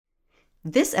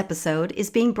This episode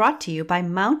is being brought to you by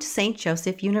Mount St.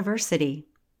 Joseph University.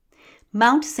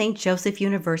 Mount St. Joseph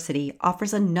University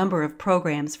offers a number of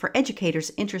programs for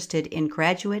educators interested in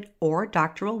graduate or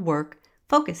doctoral work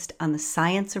focused on the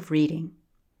science of reading.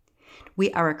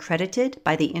 We are accredited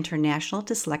by the International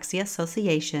Dyslexia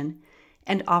Association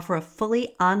and offer a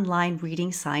fully online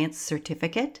reading science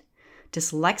certificate,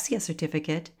 dyslexia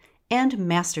certificate, and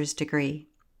master's degree.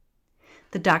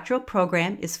 The doctoral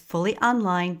program is fully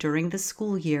online during the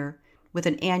school year with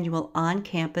an annual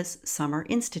on-campus summer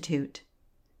institute.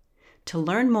 To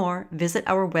learn more, visit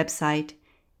our website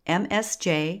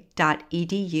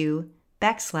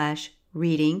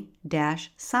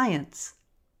msj.edu/reading-science.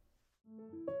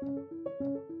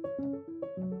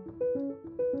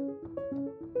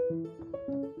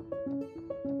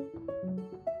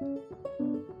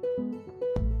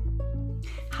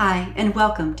 Hi, and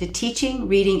welcome to Teaching,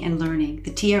 Reading, and Learning,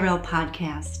 the TRL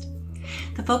podcast.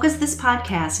 The focus of this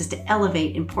podcast is to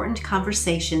elevate important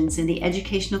conversations in the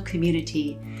educational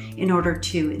community in order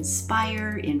to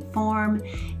inspire, inform,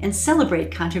 and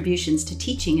celebrate contributions to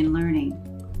teaching and learning.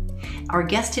 Our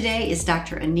guest today is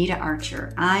Dr. Anita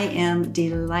Archer. I am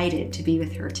delighted to be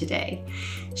with her today.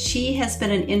 She has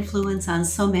been an influence on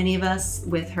so many of us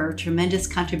with her tremendous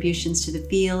contributions to the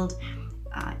field,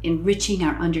 enriching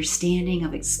our understanding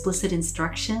of explicit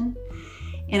instruction.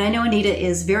 And I know Anita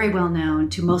is very well known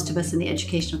to most of us in the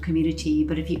educational community,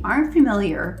 but if you aren't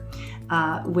familiar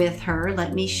with her,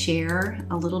 let me share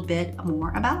a little bit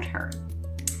more about her.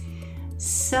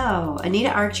 So,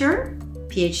 Anita Archer,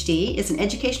 PhD, is an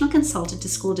educational consultant to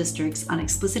school districts on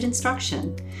explicit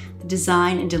instruction, the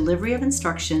design and delivery of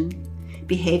instruction,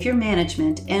 behavior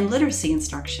management, and literacy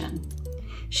instruction.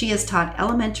 She has taught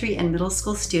elementary and middle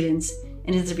school students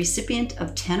and is the recipient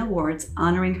of 10 awards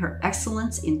honoring her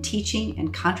excellence in teaching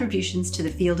and contributions to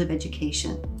the field of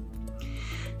education.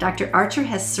 Dr. Archer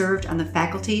has served on the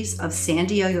faculties of San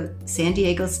Diego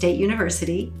State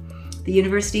University, the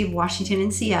University of Washington in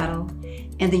Seattle,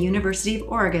 and the University of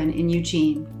Oregon in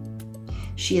Eugene.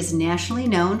 She is nationally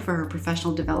known for her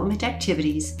professional development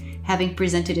activities, having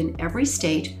presented in every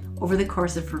state over the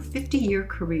course of her 50-year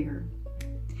career.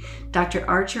 Dr.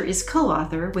 Archer is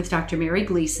co-author with Dr. Mary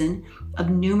Gleason of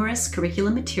numerous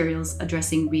curriculum materials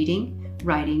addressing reading,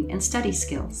 writing, and study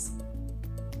skills.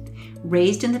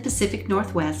 Raised in the Pacific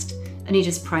Northwest,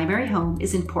 Anita's primary home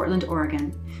is in Portland,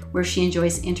 Oregon, where she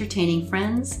enjoys entertaining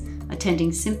friends,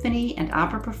 attending symphony and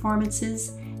opera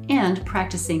performances, and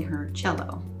practicing her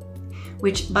cello.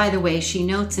 Which, by the way, she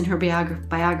notes in her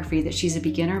biography that she's a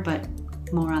beginner, but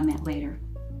more on that later.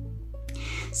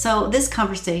 So this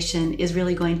conversation is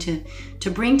really going to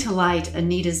bring to light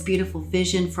Anita's beautiful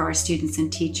vision for our students and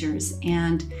teachers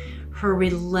and her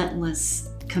relentless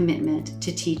commitment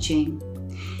to teaching.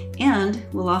 And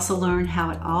we'll also learn how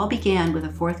it all began with a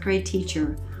fourth grade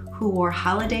teacher who wore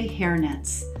holiday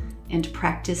hairnets and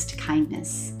practiced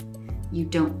kindness. You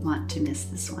don't want to miss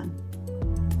this one.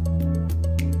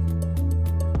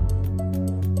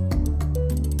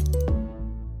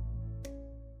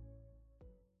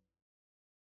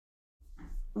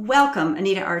 Welcome,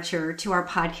 Anita Archer, to our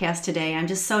podcast today. I'm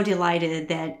just so delighted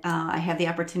that I have the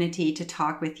opportunity to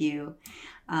talk with you.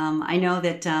 I know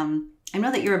that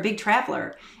you're a big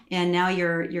traveler, and now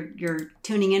you're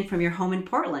tuning in from your home in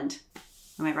Portland.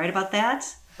 Am I right about that?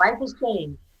 Life has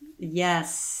changed.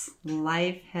 Yes,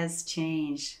 life has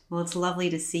changed. Well, it's lovely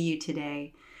to see you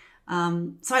today.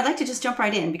 So I'd like to just jump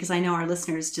right in because I know our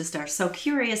listeners just are so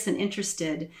curious and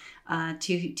interested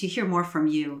to hear more from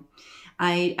you.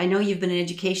 I know you've been in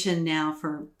education now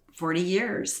for 40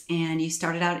 years, and you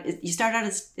started out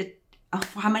as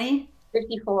how many?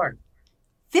 54.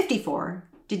 54.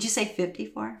 Did you say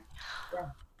 54? Yeah.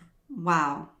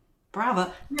 Wow.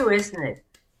 Bravo. New, isn't it?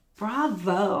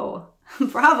 Bravo.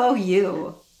 Bravo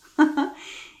you. And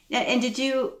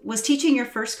was teaching your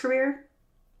first career?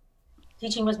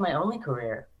 Teaching was my only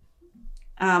career.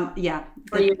 Yeah.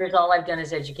 For years, all I've done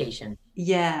is education.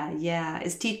 Yeah.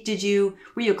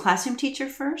 Were you a classroom teacher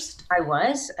first? I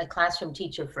was a classroom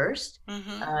teacher first,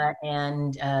 Mm-hmm.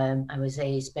 and I was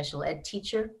a special ed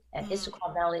teacher at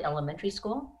Issaquah Valley Elementary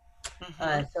School.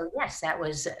 Mm-hmm. So yes, that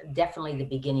was definitely the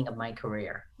beginning of my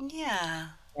career. Yeah.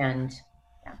 And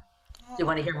yeah. Do you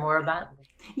want to hear more about?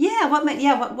 Yeah. What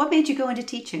made you go into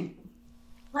teaching?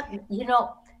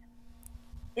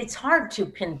 It's hard to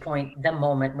pinpoint the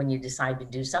moment when you decide to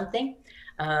do something,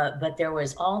 but there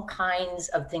was all kinds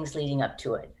of things leading up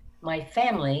to it. My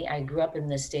family, I grew up in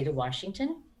the state of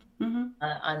Washington,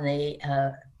 on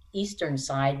the eastern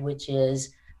side, which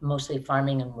is mostly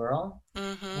farming and rural.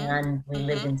 And we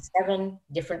lived in 7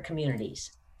 different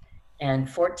communities and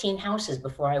 14 houses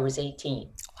before I was 18.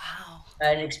 Wow.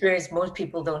 an experience most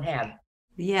people don't have.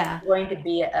 Yeah. I'm going to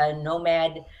be a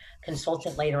nomad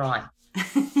consultant later on.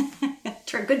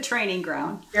 Good training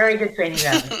ground. Very good training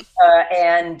ground.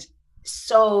 And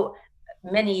so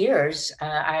many years,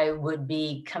 I would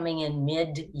be coming in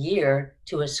mid-year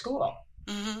to a school.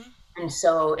 Mm-hmm. And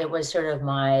so it was sort of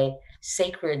my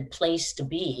sacred place to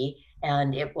be.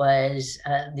 And it was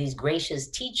these gracious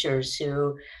teachers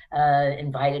who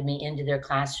invited me into their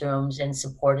classrooms and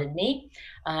supported me.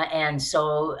 And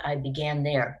so I began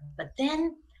there. But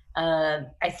then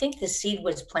I think the seed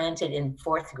was planted in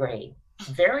 4th grade,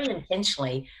 very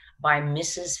intentionally, by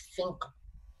Mrs. Finkel.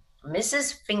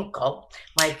 Mrs. Finkel,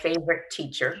 my favorite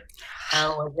teacher,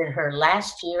 was in her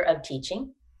last year of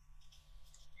teaching.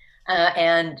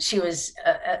 And she was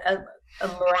a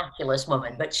miraculous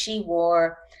woman, but she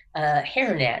wore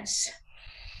hair nets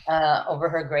over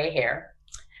her gray hair,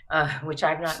 which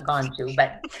I've not gone to,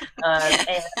 but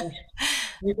and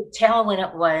you could tell when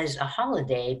it was a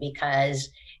holiday because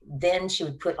then she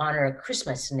would put on her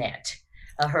Christmas net,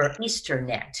 her Easter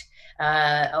net,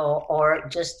 or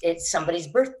just it's somebody's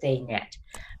birthday net.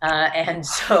 And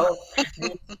so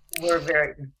we're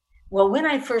very well. When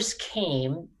I first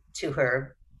came to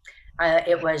her,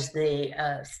 it was the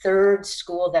 3rd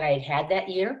school that I had that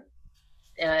year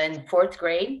in 4th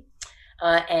grade.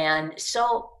 And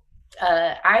so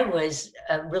I was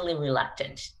really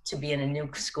reluctant to be in a new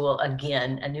school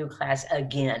again, a new class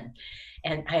again.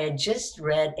 And I had just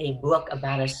read a book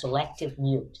about a selective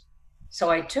mute. So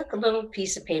I took a little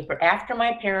piece of paper after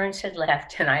my parents had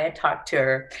left and I had talked to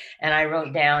her, and I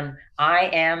wrote down, "I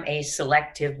am a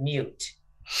selective mute."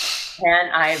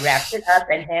 And I wrapped it up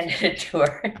and handed it to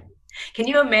her. Can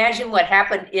you imagine what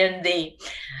happened in the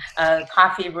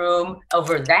coffee room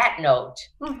over that note?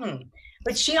 Mm-hmm.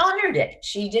 But she honored it.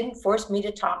 She didn't force me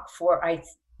to talk for,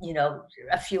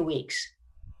 a few weeks.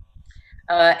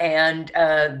 And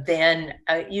then,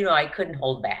 I couldn't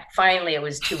hold back. Finally, it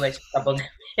was too much trouble to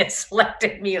be a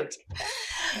selective mute.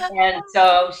 And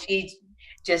so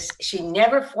she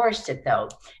never forced it, though.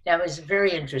 That was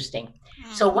very interesting.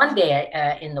 So one day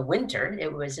in the winter,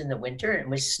 it was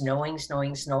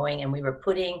snowing, and we were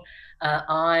putting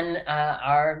on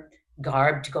our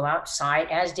garb to go outside,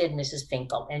 as did Mrs.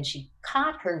 Finkel. And she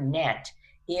caught her net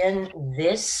in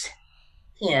this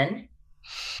pin.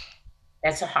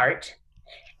 That's a heart.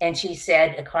 And she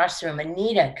said across the room,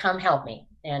 "Anita, come help me."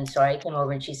 And so I came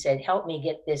over and she said, "Help me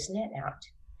get this net out."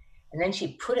 And then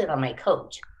she put it on my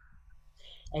coat.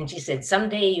 And she said,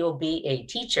 "Someday you'll be a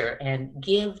teacher and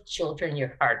give children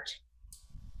your heart."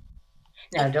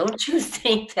 Now, don't you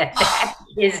think that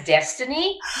is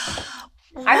destiny?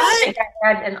 What? I don't think I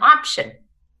had an option.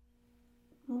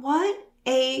 What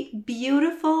a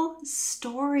beautiful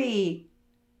story.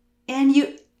 And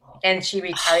she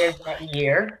retired that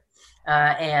year.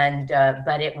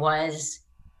 But it was,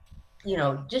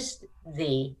 just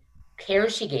the care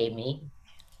she gave me,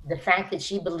 the fact that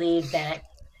she believed that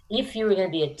if you were going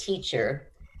to be a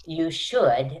teacher, you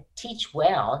should teach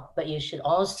well, but you should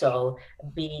also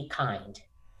be kind.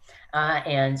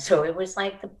 And so it was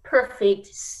like the perfect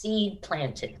seed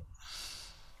planted.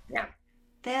 Yeah.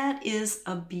 That is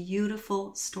a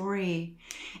beautiful story.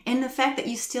 And the fact that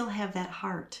you still have that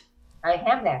heart. I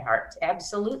have that heart,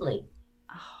 absolutely.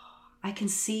 Oh, I can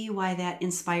see why that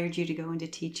inspired you to go into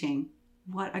teaching.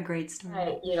 What a great story.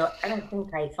 I don't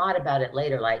think I thought about it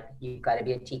later, like you've got to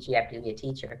be a teacher, you have to be a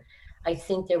teacher. I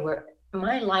think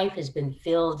my life has been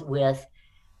filled with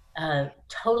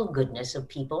total goodness of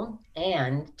people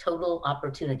and total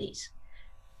opportunities.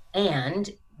 And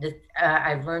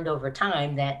I've learned over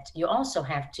time that you also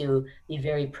have to be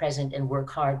very present and work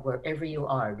hard wherever you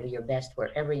are, do your best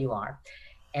wherever you are.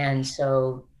 And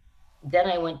so then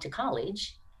I went to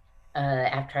college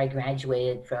after I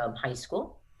graduated from high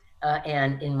school.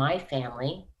 And in my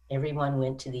family, everyone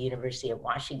went to the University of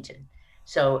Washington.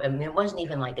 So it wasn't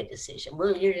even like a decision.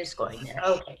 Well, you're just going there.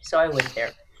 Okay, so I went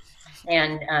there.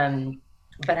 And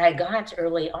but I got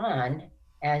early on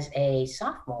as a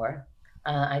sophomore,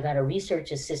 I got a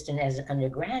research assistant as an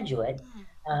undergraduate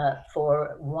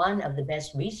for one of the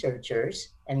best researchers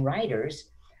and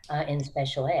writers in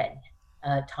special ed,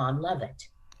 Tom Lovett.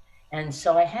 And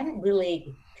so I hadn't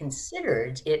really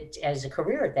considered it as a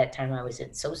career at that time. I was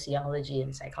in sociology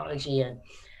and psychology,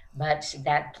 but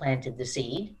that planted the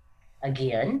seed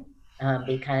again,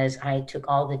 because I took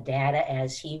all the data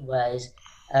as he was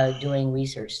doing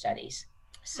research studies.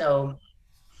 So,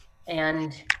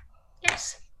 and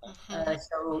yes,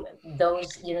 so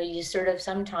those, you sort of,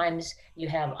 sometimes you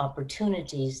have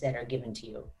opportunities that are given to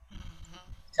you.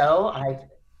 So I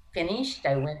finished,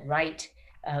 I went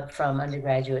from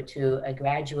undergraduate to a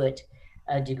graduate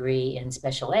degree in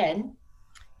special ed.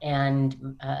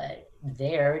 And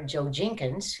there, Joe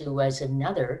Jenkins, who was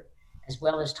another, as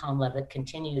well as Tom Levitt,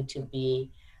 continued to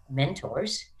be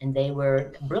mentors, and they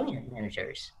were brilliant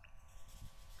mentors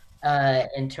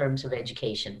in terms of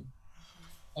education.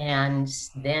 And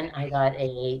then I got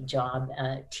a job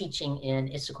teaching in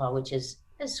Issaquah, which is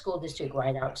a school district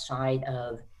right outside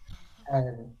of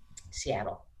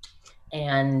Seattle.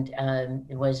 And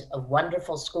it was a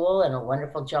wonderful school and a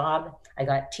wonderful job. I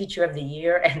got Teacher of the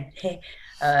Year, and 2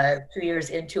 years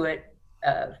into it,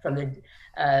 from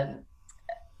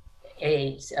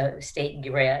a state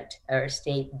grant or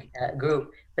state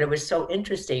group. But it was so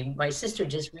interesting. My sister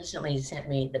just recently sent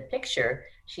me the picture.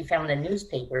 She found a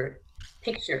newspaper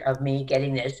picture of me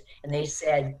getting this, and they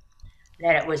said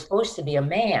that it was supposed to be a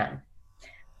man,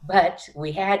 but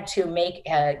we had to make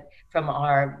from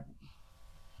our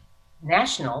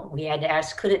national, we had to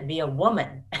ask, could it be a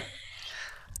woman?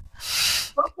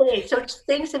 Okay, so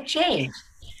things have changed.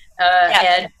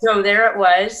 And so there it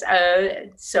was.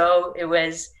 So it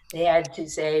was, they had to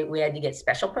say, we had to get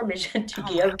special permission to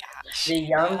give the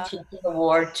Young Teaching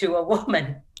Award to a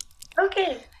woman.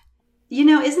 Okay. You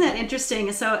know, isn't that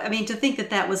interesting? So, I mean, to think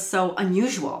that that was so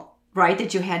unusual, right?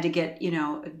 That you had to get, you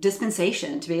know,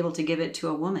 dispensation to be able to give it to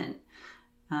a woman.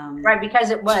 Right, because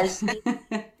it was.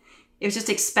 It was just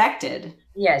expected.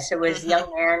 Yes, it was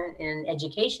young man in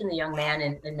education, the young man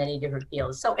in many different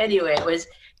fields. So anyway, it was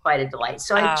quite a delight.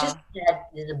 So I just had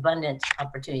this abundant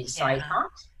opportunities. So I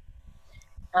taught.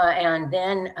 And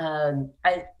then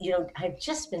I've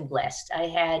just been blessed. I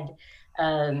had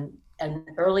an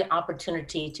early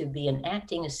opportunity to be an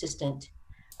acting assistant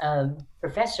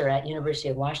professor at University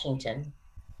of Washington.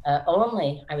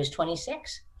 Only I was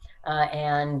 26,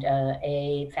 and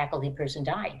a faculty person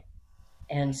died.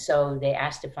 And so they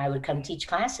asked if I would come teach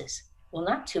classes. Well,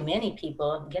 not too many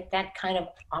people get that kind of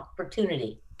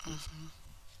opportunity.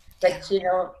 But, you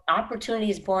know, opportunity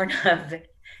is born of,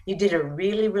 you did a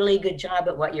really, really good job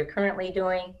at what you're currently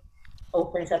doing,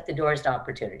 opens up the doors to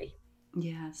opportunity.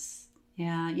 Yes.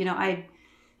 Yeah. You know,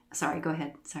 sorry, go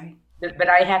ahead. Sorry. But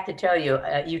I have to tell you,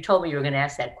 you told me you were going to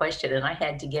ask that question, and I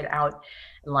had to get out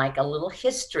like a little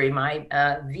history, my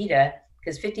Vita,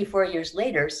 because 54 years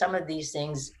later, some of these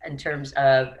things in terms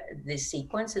of the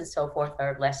sequence and so forth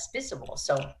are less visible.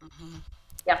 So,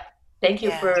 yeah, thank you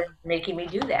for making me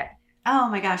do that. Oh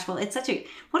my gosh. Well, it's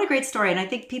what a great story. And I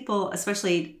think people,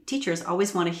 especially teachers,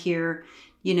 always want to hear,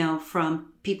 you know,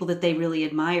 from people that they really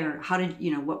admire,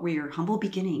 what were your humble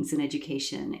beginnings in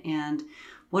education, and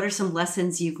what are some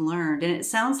lessons you've learned? And it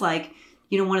sounds like,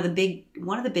 you know, one of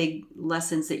the big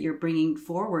lessons that you're bringing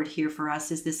forward here for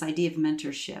us is this idea of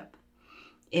mentorship,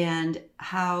 and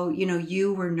how, you know,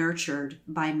 you were nurtured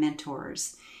by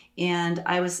mentors. And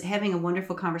I was having a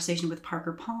wonderful conversation with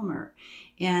Parker Palmer,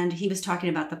 and he was talking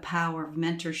about the power of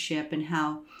mentorship and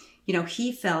how, you know,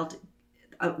 he felt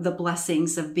the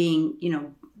blessings of being, you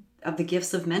know, of the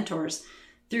gifts of mentors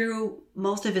through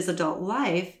most of his adult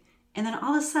life. And then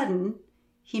all of a sudden,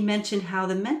 he mentioned how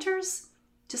the mentors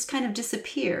just kind of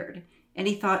disappeared. And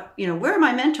he thought, you know, where are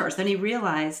my mentors? Then he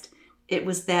realized it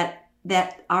was that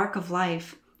arc of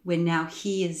life when now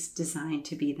he is designed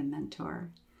to be the mentor.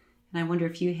 And I wonder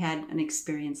if you had an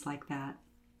experience like that.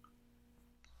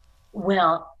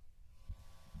 Well,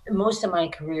 most of my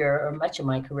career, or much of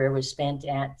my career, was spent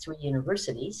at 3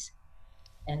 universities.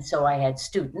 And so I had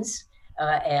students,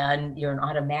 and you're an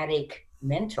automatic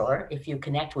mentor if you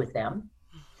connect with them.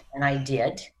 And I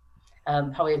did.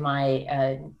 Probably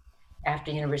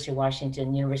after University of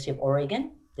Washington, University of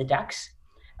Oregon, the Ducks.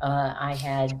 I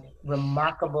had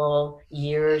remarkable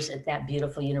years at that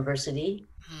beautiful university.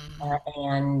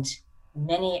 And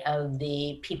many of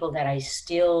the people that I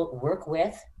still work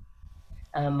with,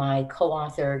 my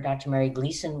co-author, Dr. Mary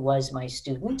Gleason, was my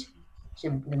student.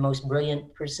 She's the most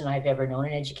brilliant person I've ever known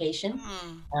in education,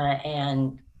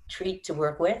 and treat to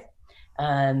work with.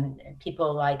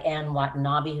 People like Anne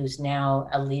Watanabe, who's now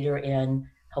a leader in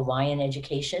Hawaiian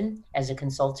education as a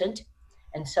consultant.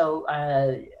 And so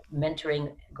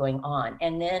mentoring going on.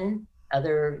 And then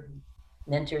other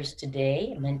mentors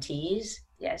today, mentees.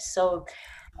 Yes. So,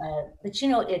 but you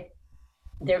know,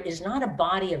 there is not a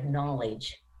body of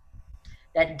knowledge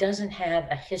that doesn't have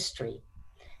a history.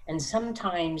 And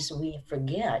sometimes we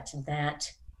forget that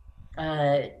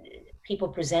people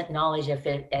present knowledge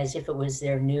as if it was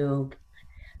their new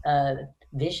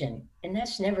vision. And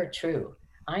that's never true.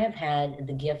 I have had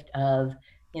the gift of,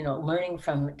 you know, learning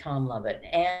from Tom Levitt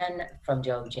and from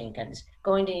Joe Jenkins,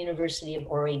 going to University of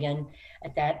Oregon.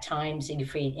 At that time,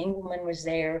 Siegfried Engelman was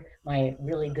there, my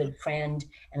really good friend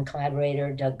and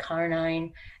collaborator, Doug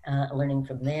Carnine, learning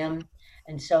from them.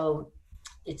 And so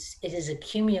it is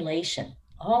accumulation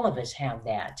All of us have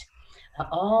that.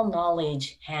 All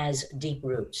knowledge has deep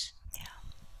roots.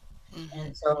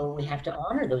 And so we have to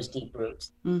honor those deep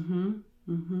roots. Mm-hmm.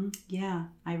 Mm-hmm. Yeah,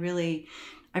 I really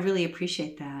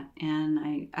appreciate that.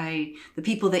 And the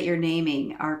people that you're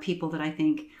naming are people that I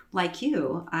think, like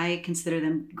you, I consider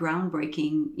them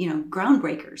groundbreaking,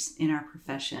 groundbreakers in our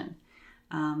profession.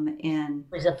 And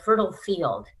It was a fertile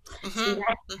field. See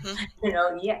that?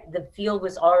 Yeah, the field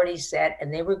was already set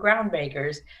and they were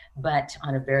groundbreakers, but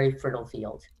on a very fertile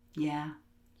field. yeah,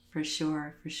 for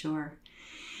sure, for sure.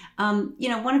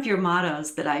 One of your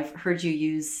mottos that I've heard you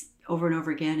use over and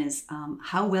over again is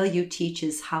how well you teach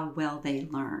is how well they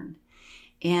learn.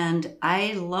 And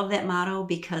I love that motto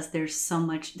because there's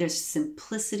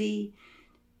simplicity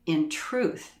and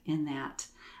truth in that.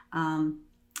 And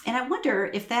I wonder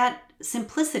if that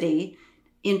simplicity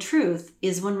in truth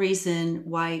is one reason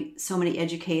why so many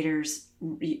educators,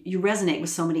 you resonate with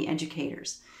so many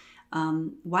educators.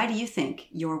 Why do you think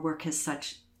your work has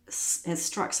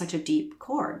struck such a deep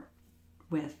chord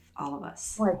with all of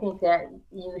us? Well, I think that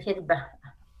you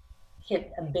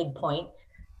hit a big point.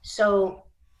 So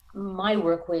my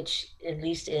work, which at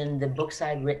least in the books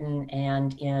I've written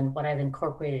and in what I've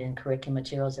incorporated in curriculum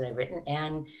materials that I've written,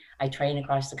 and I train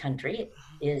across the country,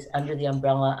 is under the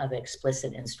umbrella of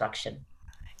explicit instruction.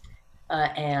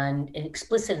 And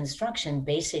explicit instruction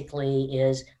basically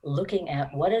is looking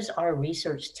at what does our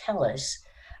research tell us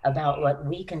about what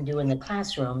we can do in the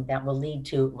classroom that will lead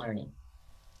to learning.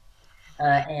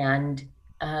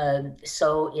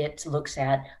 So it looks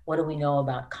at what do we know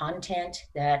about content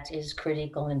that is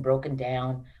critical and broken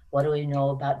down? What do we know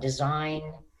about design?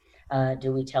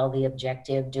 Do we tell the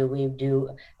objective? Do we do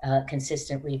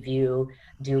consistent review?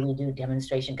 Do we do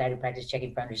demonstration, guided practice,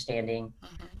 checking for understanding?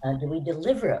 Do we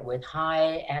deliver it with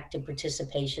high active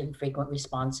participation, frequent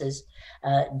responses?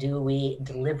 Do we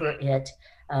deliver it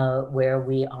where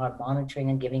we are monitoring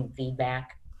and giving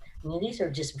feedback? I mean, these are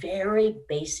just very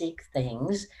basic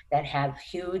things that have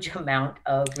huge amount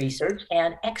of research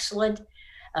and excellent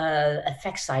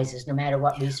effect sizes, no matter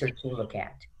what research you look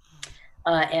at.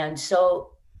 And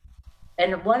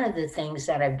one of the things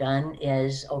that I've done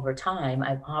is over time,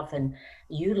 I've often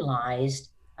utilized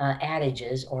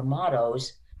adages or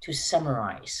mottos to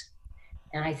summarize.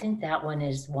 And I think that one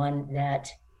is one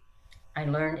that I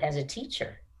learned as a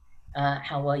teacher.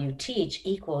 How well you teach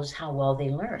equals how well they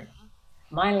learn.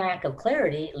 My lack of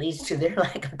clarity leads to their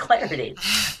lack of clarity.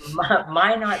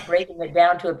 My not breaking it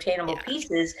down to obtainable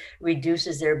pieces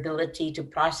reduces their ability to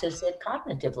process it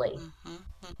cognitively.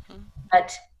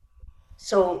 But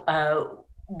so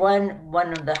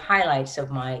one of the highlights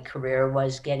of my career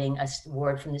was getting an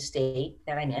award from the state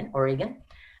that I'm in, Oregon,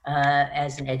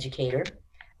 as an educator.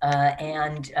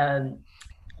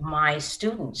 My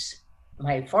students,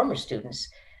 my former students,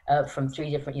 from 3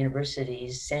 different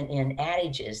universities sent in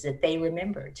adages that they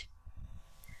remembered.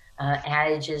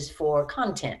 Adages for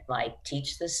content, like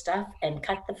teach the stuff and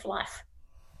cut the fluff.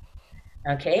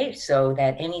 Okay, so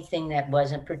that anything that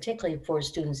wasn't particularly for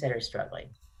students that are struggling.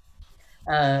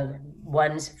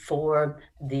 Ones for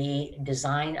the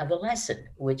design of the lesson,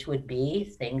 which would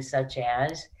be things such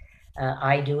as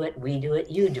I do it, we do it,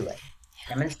 you do it.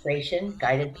 Demonstration,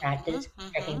 guided practice,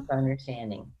 checking for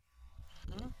understanding.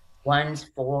 Ones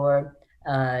for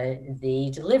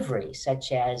the delivery,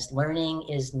 such as learning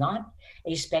is not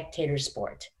a spectator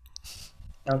sport.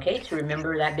 Okay, to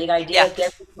remember that big idea of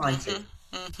get responsive.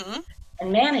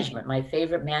 And management, my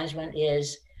favorite management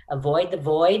is avoid the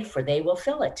void, for they will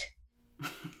fill it.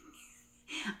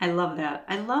 I love that.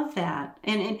 I love that.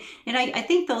 And I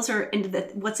think those are, and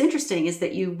what's interesting is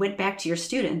that you went back to your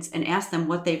students and asked them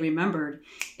what they remembered,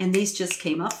 and these just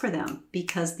came up for them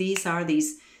because these are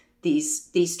these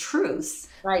truths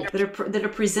that are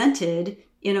presented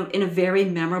in a very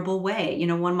memorable way.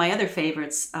 One of my other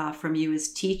favorites from you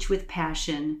is teach with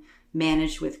passion,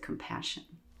 manage with compassion.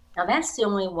 Now that's the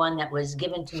only one that was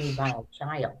given to me by a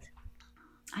child.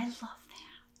 I love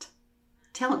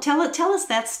that. Tell us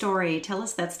that story. Tell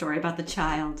us that story about the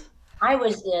child. I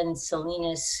was in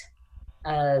Salinas,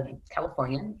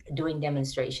 California, doing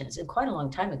demonstrations, and quite a long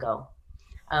time ago.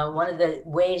 One of the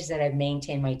ways that I've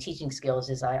maintained my teaching skills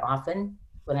is I often,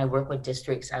 when I work with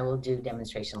districts, I will do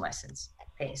demonstration lessons.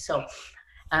 Okay, so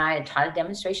I taught a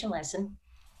demonstration lesson.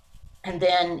 And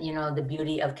then, the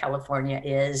beauty of California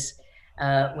is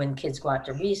when kids go out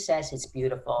to recess, it's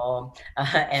beautiful.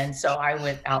 And so I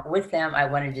went out with them. I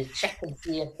wanted to check and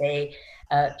see if they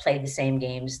played the same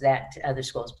games that other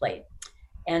schools played.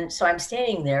 And so I'm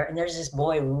standing there, and there's this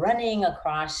boy running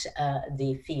across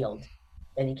the field.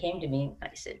 And he came to me, and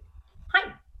I said,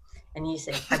 "Hi." And he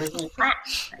said, "I was in your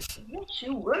class." I said, "Yes,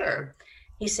 you were."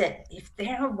 He said, if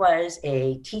there was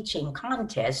a teaching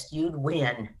contest, you'd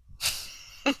win.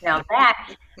 Now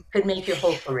that could make your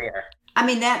whole career. I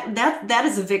mean, that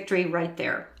is a victory right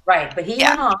there. Right. But he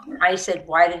Yeah. went on. I said,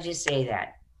 why did you say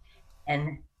that?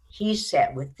 And he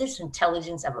said, with this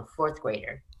intelligence of a fourth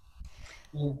grader,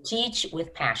 you teach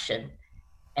with passion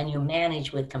and you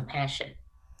manage with compassion.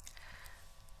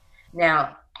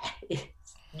 Now,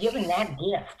 given that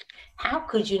gift, how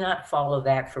could you not follow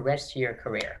that for the rest of your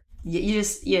career?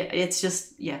 It's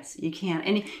just, yes, you can.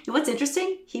 And what's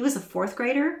interesting, he was a fourth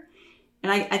grader.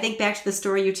 And I think back to the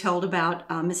story you told about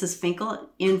Mrs. Finkel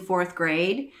in fourth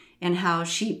grade and how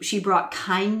she brought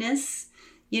kindness,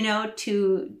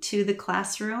 to the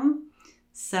classroom.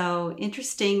 So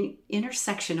interesting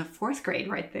intersection of fourth grade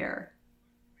right there.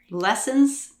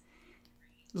 Lessons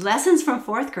from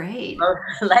fourth grade.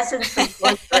 Lessons from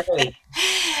fourth grade.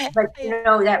 But,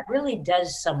 that really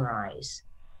does summarize.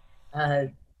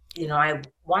 I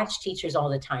watch teachers all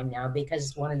the time now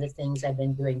because one of the things I've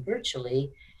been doing virtually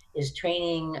is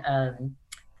training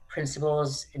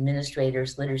principals,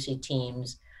 administrators, literacy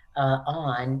teams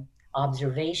on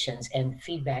observations and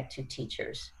feedback to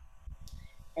teachers.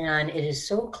 And it is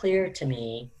so clear to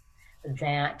me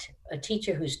that a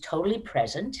teacher who's totally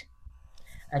present,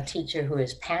 a teacher who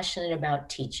is passionate about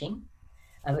teaching,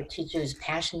 a teacher who's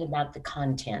passionate about the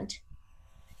content,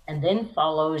 and then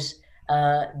follows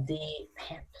the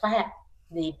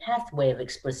pathway of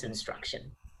explicit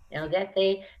instruction, that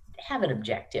they have an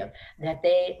objective, that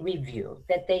they review,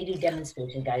 that they do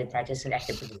demonstration, guided practice, and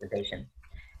active participation,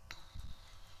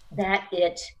 that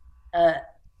it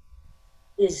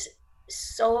is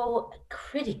so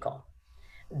critical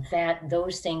that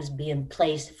those things be in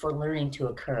place for learning to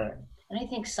occur. And I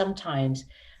think sometimes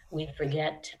we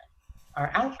forget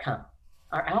our outcome.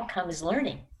 Our outcome is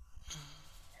learning.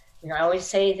 I always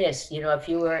say this, if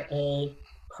you were a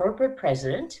corporate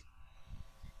president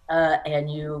and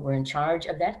you were in charge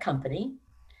of that company,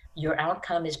 your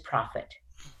outcome is profit.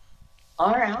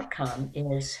 Our outcome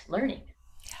is learning.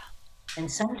 And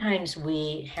sometimes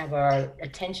we have our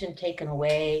attention taken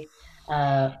away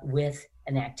with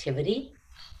an activity,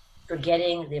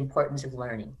 forgetting the importance of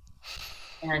learning.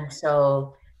 And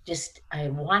so I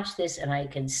watch this and I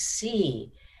can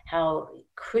see how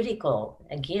critical,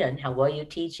 again, how well you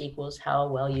teach equals how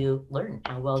well you learn,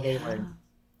 how well they learn.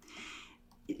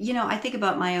 I think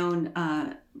about my own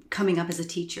coming up as a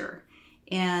teacher.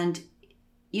 And,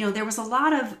 there was a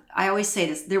lot of, I always say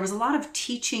this, there was a lot of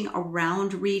teaching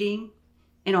around reading,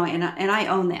 and I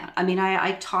own that. I mean,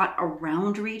 I taught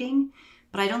around reading,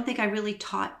 but I don't think I really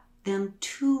taught them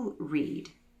to read,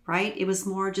 right? It was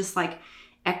more just like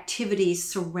activities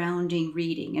surrounding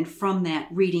reading, and from that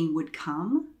reading would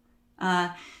come.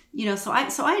 So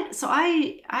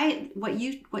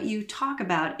what you talk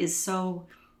about is so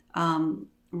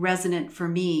resonant for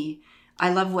me.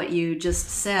 I love what you just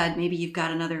said. Maybe you've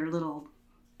got another little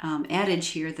adage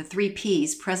here: the 3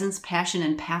 Ps: presence, passion,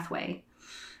 and pathway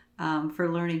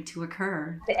for learning to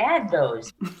occur. To add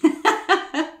those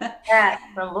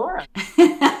from Laura,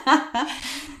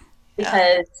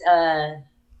 because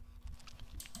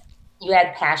you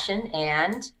had passion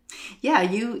and. Yeah,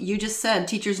 you just said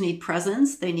teachers need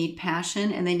presence, they need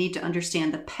passion, and they need to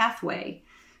understand the pathway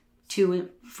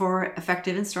for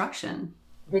effective instruction.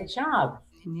 Good job.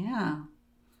 Yeah,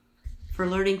 for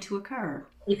learning to occur.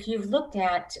 If you've looked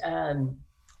at John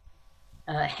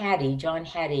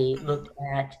Hattie looked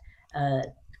at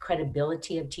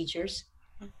credibility of teachers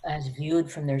as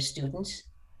viewed from their students,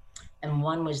 and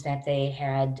one was that they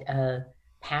had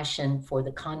passion for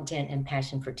the content and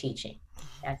passion for teaching.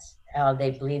 That's how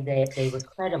they believed they were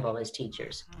credible as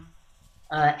teachers,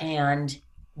 and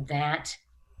that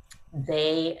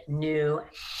they knew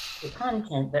the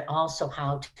content, but also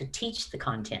how to teach the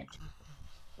content.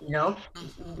 You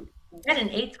got an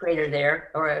 8th grader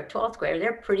there or a 12th grader,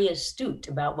 they're pretty astute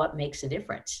about what makes a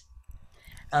difference.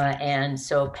 And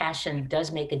so passion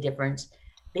does make a difference.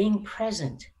 Being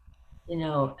present,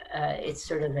 it's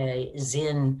sort of a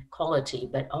Zen quality,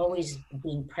 but always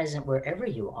being present wherever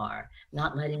you are,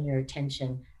 not letting your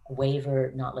attention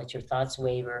waver, not let your thoughts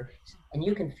waver. And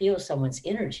you can feel someone's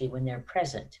energy when they're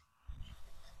present.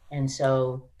 And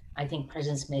so I think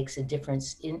presence makes a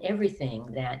difference in everything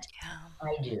that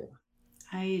I do.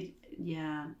 I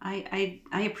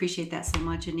appreciate that so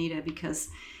much, Anita, because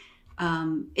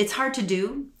it's hard to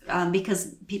do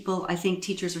because people, I think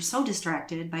teachers are so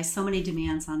distracted by so many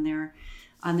demands on their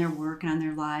work and on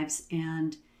their lives,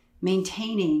 and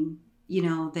maintaining,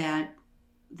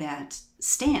 that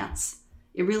stance.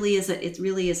 It really is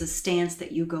a stance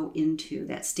that you go into.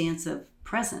 That stance of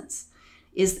presence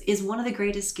is one of the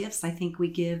greatest gifts I think we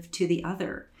give to the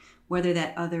other. whether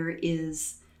that other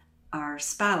is our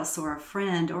spouse or a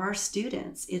friend or our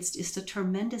students. It's just a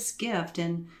tremendous gift.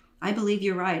 And I believe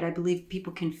you're right. I believe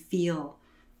people can feel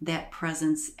that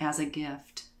presence as a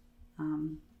gift.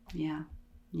 Yeah,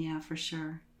 yeah, for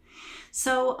sure.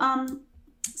 So,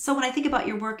 so when I think about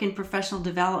your work in professional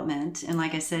development, and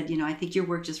like I said, I think your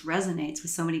work just resonates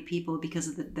with so many people because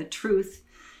of the truth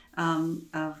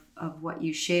of what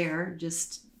you share,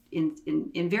 just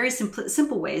in very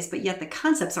simple ways, but yet the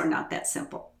concepts are not that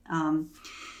simple.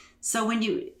 So when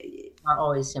you, Not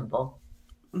always simple.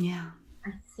 yeah,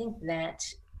 I think that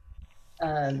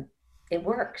it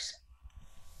works.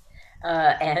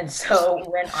 And so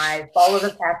when I follow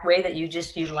the pathway that you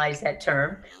just utilized that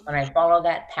term, when I follow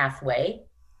that pathway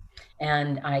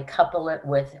and I couple it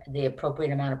with the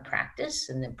appropriate amount of practice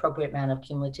and the appropriate amount of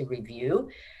cumulative review,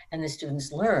 and the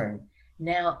students learn.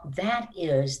 Now, that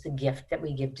is the gift that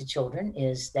we give to children,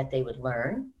 is that they would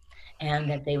learn and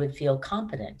that they would feel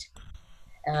competent.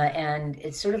 And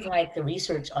it's sort of like the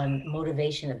research on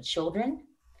motivation of children,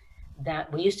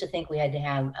 that we used to think we had to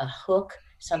have a hook,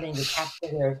 something to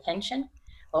capture their attention.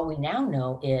 What we now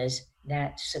know is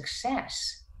that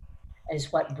success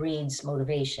is what breeds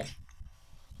motivation.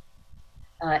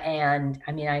 And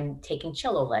I mean, I'm taking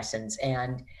cello lessons.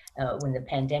 And when the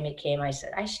pandemic came, I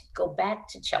said, I should go back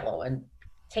to cello and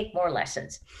take more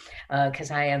lessons because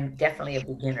I am definitely a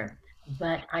beginner.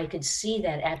 But I could see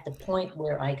that at the point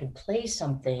where I could play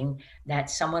something that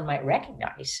someone might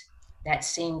recognize, that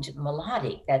seemed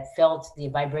melodic, that felt the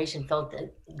vibration felt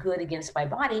good against my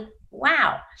body.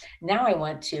 Wow. Now I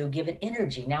want to give it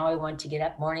energy. Now I want to get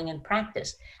up morning and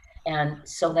practice. And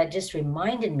so that just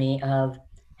reminded me of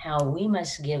how we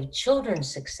must give children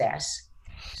success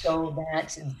so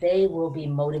that they will be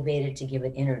motivated to give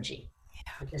it energy.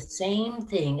 But the same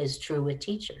thing is true with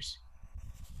teachers,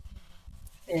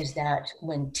 is that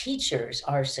when teachers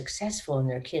are successful and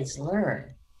their kids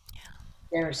learn,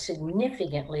 they're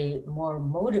significantly more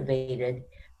motivated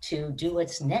to do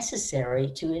what's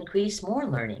necessary to increase more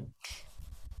learning.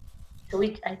 So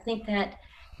I think that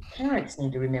parents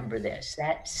need to remember this,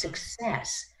 that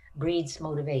success breeds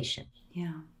motivation.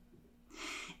 yeah.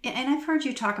 And I've heard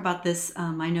you talk about this.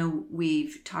 I know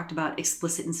we've talked about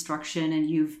explicit instruction, and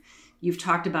you've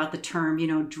talked about the term,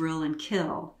 drill and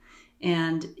kill.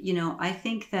 And I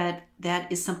think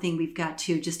that is something we've got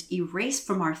to just erase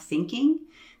from our thinking,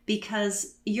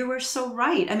 because you were so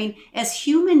right. I mean, as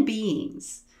human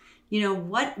beings,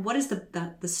 what is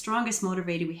the strongest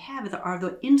motivator we have are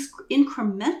the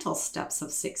incremental steps of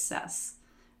success,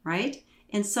 right?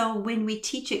 And so when we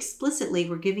teach explicitly,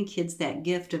 we're giving kids that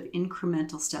gift of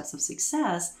incremental steps of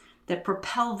success that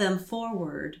propel them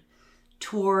forward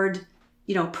toward,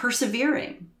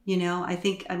 persevering. I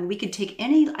think we could take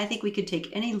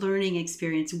any learning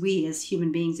experience we as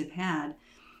human beings have had,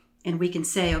 and we can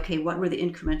say, okay, what were the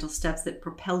incremental steps that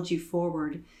propelled you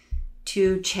forward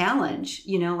to challenge?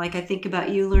 Like I think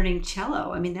about you learning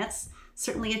cello. I mean, that's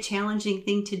certainly a challenging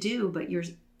thing to do, but your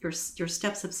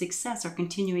steps of success are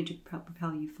continuing to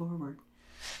propel you forward.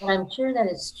 And I'm sure that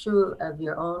it's true of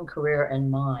your own career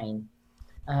and mine,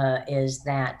 is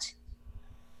that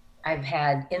I've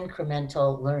had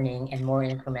incremental learning and more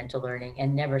incremental learning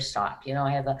and never stopped.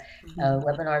 I have a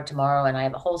webinar tomorrow, and I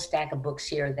have a whole stack of books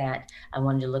here that I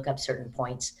wanted to look up certain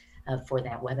points for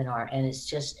that webinar. And it's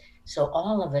just, so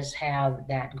all of us have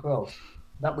that growth,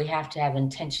 but we have to have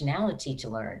intentionality to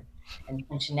learn,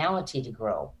 intentionality to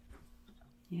grow.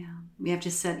 Yeah, we have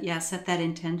to set that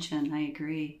intention. I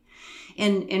agree.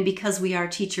 And because we are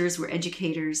teachers, we're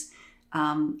educators,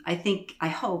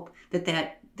 I hope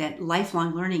that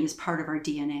lifelong learning is part of our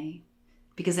DNA,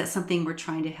 because that's something we're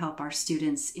trying to help our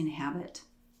students inhabit,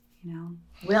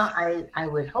 Well, I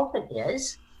would hope it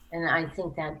is. And I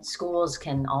think that schools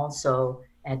can also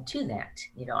add to that.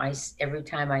 Every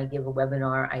time I give a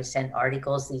webinar, I send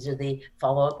articles. These are the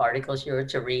follow-up articles you're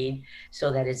to read,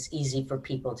 so that it's easy for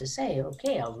people to say,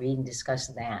 okay, I'll read and discuss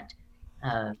that.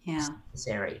 Yeah.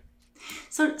 Necessary.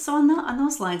 So on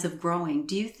those lines of growing,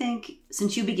 do you think,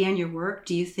 since you began your work,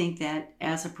 do you think that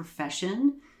as a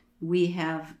profession we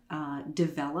have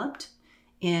developed?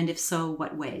 And if so,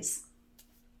 what ways?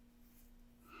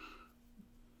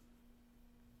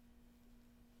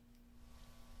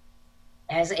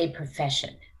 As a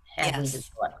profession, have we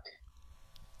developed?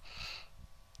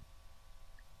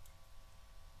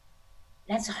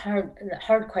 That's a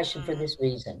hard question for this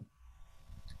reason,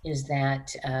 is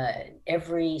that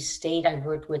every state I've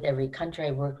worked with, every country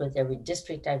I've worked with, every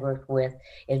district I've worked with,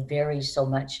 it varies so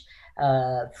much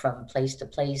from place to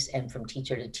place and from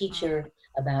teacher to teacher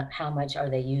about how much are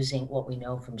they using what we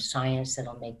know from science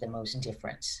that'll make the most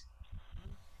difference.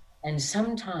 And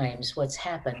sometimes what's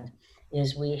happened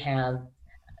is we have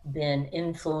been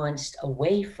influenced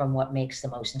away from what makes the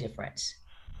most difference.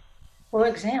 For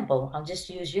example, I'll just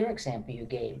use your example you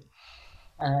gave.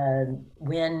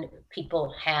 When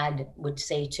people would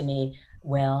say to me,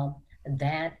 well,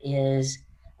 that is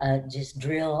just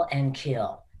drill and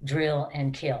kill, drill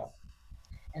and kill.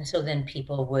 And so then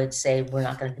people would say, we're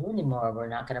not going to do anymore. We're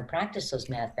not going to practice those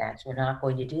math facts. We're not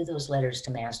going to do those letters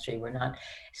to mastery. We're not.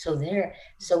 So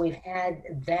we've had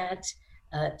that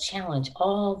challenge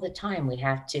all the time. We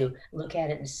have to look at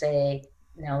it and say,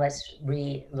 now let's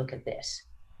look at this.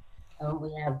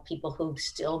 We have people who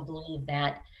still believe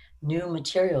that new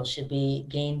material should be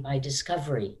gained by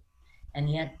discovery. And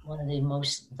yet one of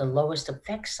the lowest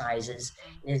effect sizes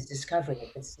is discovery.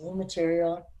 If it's new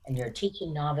material and you're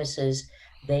teaching novices,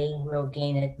 they will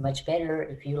gain it much better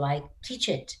if you teach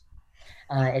it.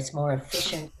 It's more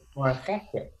efficient, more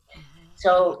effective.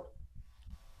 So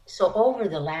over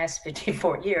the last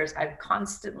 54 years, I've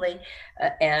constantly,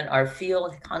 and our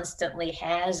field constantly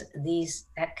has these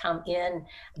that come in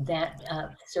that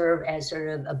serve as sort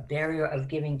of a barrier of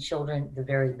giving children the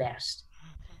very best.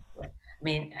 I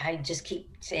mean, I just keep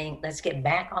saying, let's get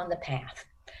back on the path.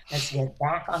 Let's get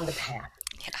back on the path.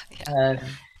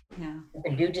 You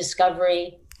can do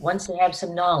discovery once they have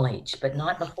some knowledge, but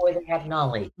not before they have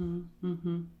knowledge.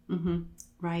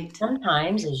 Right.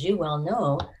 Sometimes, as you well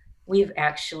know, we've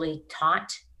actually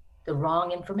taught the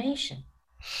wrong information.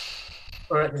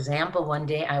 For example, one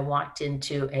day I walked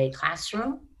into a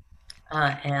classroom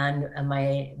and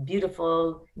my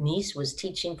beautiful niece was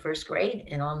teaching first grade,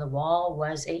 and on the wall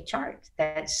was a chart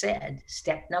that said,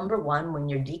 step number 1 when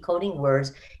you're decoding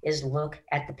words is look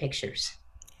at the pictures.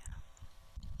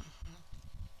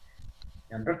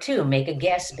 Number 2, make a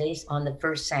guess based on the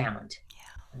first sound.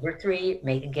 Number 3,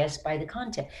 make a guess by the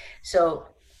content. So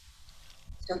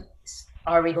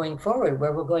are we going forward?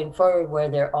 Where we're going forward, where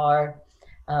there are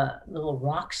little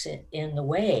rocks in the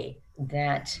way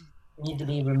that need to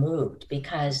be removed,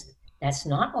 because that's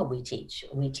not what we teach.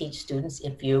 We teach students,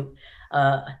 if you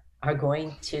are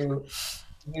going to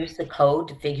use the code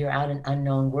to figure out an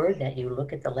unknown word, that you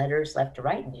look at the letters left to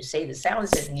right and you say the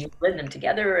sounds and you blend them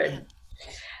together. And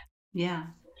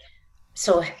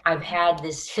so I've had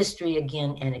this history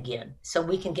again and again, so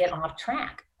we can get off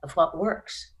track of what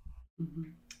works.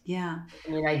 Yeah.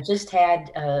 I mean, I just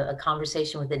had a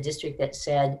conversation with a district that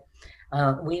said,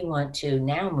 we want to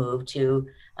now move to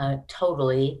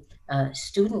totally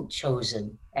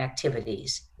student-chosen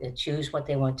activities. They choose what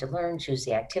they want to learn, choose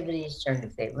the activities, learn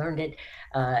if they learned it.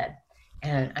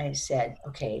 And I said,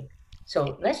 okay,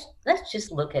 so let's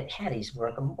just look at Hattie's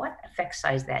work and what effect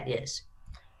size that is.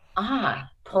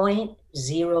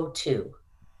 0.02.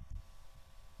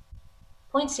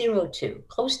 0.02,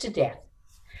 close to death.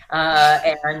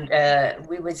 And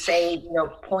we would say,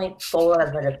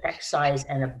 0.4 but effect size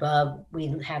and above, we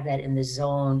have that in the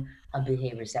zone of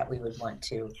behaviors that we would want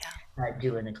to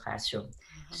do in the classroom.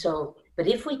 So, but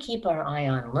if we keep our eye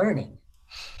on learning,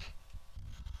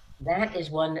 that is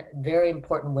one very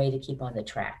important way to keep on the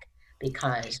track,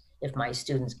 because if my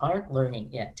students aren't learning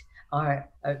yet,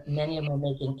 many of them are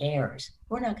making errors,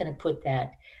 we're not going to put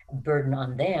that burden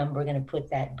on them. We're going to put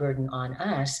that burden on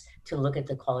us to look at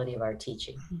the quality of our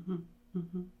teaching.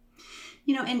 And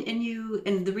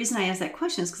the reason I ask that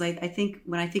question is because I think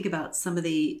when I think about some of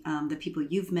the people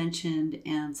you've mentioned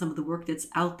and some of the work that's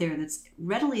out there that's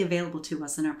readily available to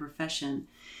us in our profession,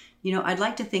 I'd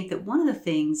like to think that one of the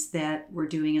things that we're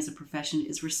doing as a profession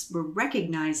is we're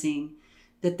recognizing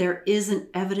that there is an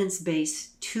evidence base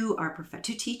to our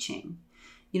to teaching,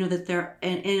 that there,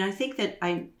 and I think that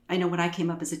I know when I came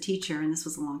up as a teacher, and this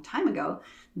was a long time ago,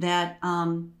 that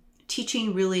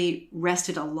teaching really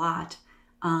rested a lot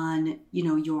on,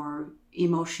 your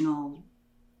emotional,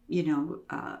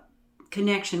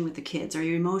 connection with the kids, or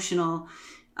your emotional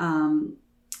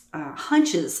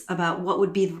hunches about what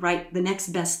would be the next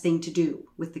best thing to do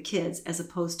with the kids, as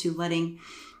opposed to letting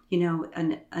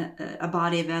a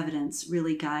body of evidence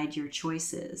really guide your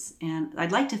choices. And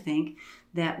I'd like to think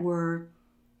that we're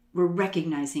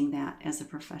recognizing that as a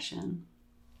profession.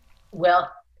 Well,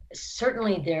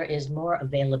 certainly there is more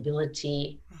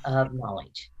availability of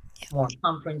knowledge, more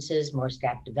conferences, more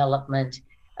staff development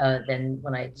than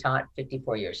when I taught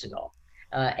 54 years ago.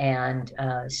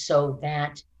 So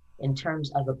that in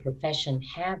terms of a profession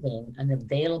having an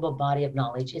available body of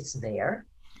knowledge, it's there.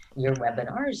 Your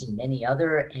webinars and many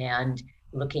other, and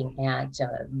looking at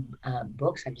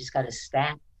books. I've just got a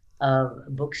stack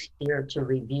of books here to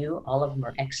review. All of them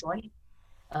are excellent,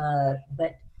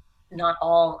 but not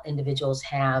all individuals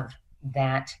have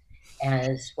that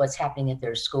as what's happening at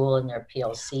their school and their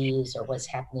PLCs, or what's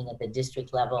happening at the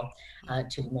district level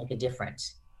to make a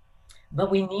difference. But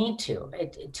we need to.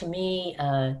 To me,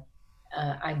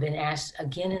 I've been asked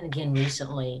again and again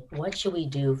recently, what should we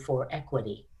do for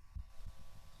equity?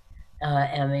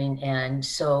 I mean, and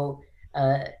so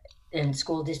in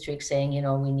school districts saying,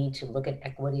 we need to look at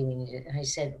equity, we need to, and I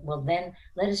said, well, then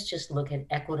let us just look at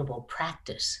equitable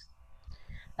practice,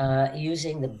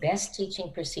 using the best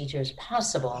teaching procedures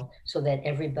possible so that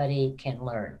everybody can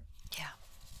learn. Yeah.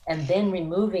 And then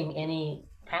removing any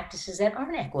practices that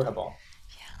aren't equitable.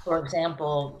 Yeah. For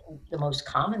example, the most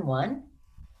common one,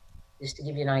 just to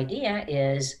give you an idea,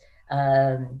 is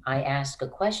I ask a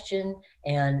question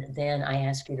and then I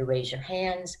ask you to raise your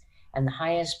hands, and the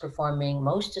highest performing,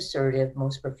 most assertive,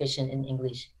 most proficient in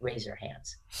English raise their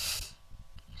hands.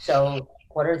 So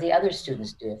what are the other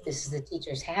students do? If this is the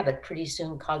teacher's habit, pretty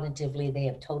soon cognitively they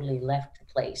have totally left the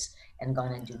place and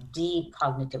gone into deep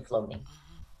cognitive floating.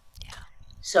 Yeah.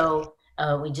 So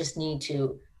we just need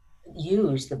to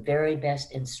use the very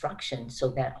best instruction so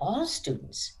that all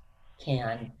students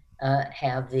can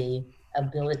have the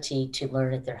ability to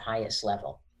learn at their highest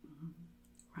level.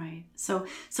 Right. So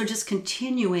just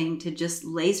continuing to just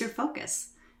laser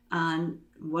focus on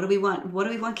what do we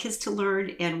want kids to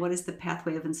learn, and what is the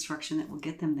pathway of instruction that will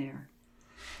get them there.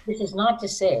 This is not to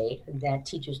say that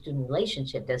teacher-student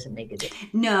relationship doesn't make a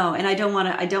difference. No, and I don't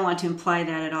want to imply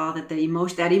that at all, that that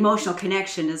emotional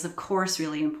connection is of course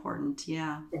really important.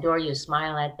 Yeah. The door, you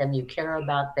smile at them, you care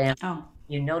about them. Oh.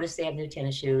 You notice they have new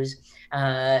tennis shoes.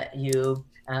 You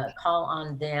call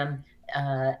on them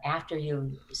after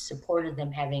you supported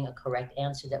them having a correct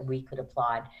answer that we could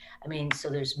applaud. I mean, so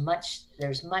there's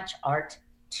much art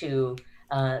to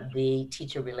the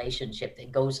teacher relationship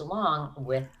that goes along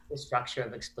with the structure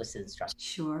of explicit instruction.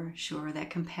 Sure.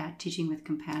 That teaching with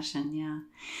compassion. Yeah.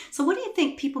 So what do you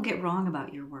think people get wrong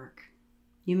about your work?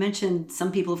 You mentioned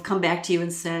some people have come back to you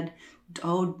and said,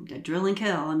 oh, drill and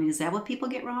kill. I mean, is that what people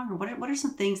get wrong? Or what are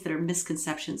some things that are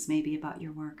misconceptions maybe about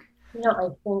your work? I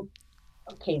think,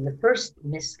 okay, the first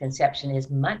misconception is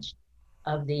much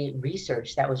of the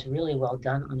research that was really well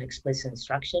done on explicit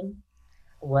instruction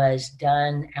was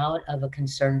done out of a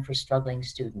concern for struggling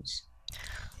students.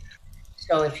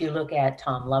 So if you look at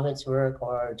Tom Lovett's work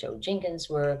or Joe Jenkins'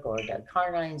 work or Doug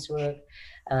Carnine's work,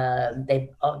 they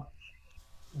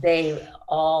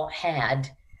all had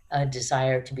a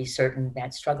desire to be certain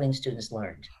that struggling students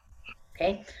learned.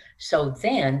 Okay, so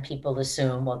then people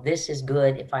assume, well, this is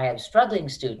good if I have struggling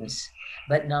students,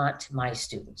 but not my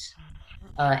students.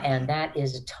 And that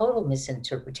is a total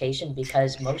misinterpretation,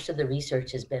 because most of the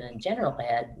research has been in general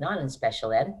ed, not in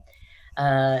special ed.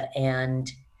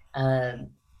 And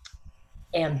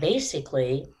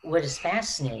basically what is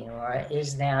fascinating, Laura,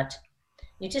 is that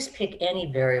you just pick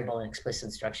any variable in explicit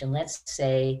instruction. Let's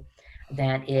say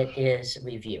that it is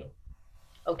review.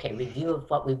 Okay, review of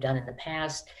what we've done in the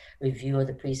past, review of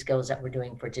the pre-skills that we're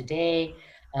doing for today,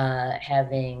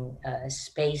 having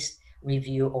spaced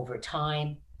review over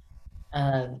time.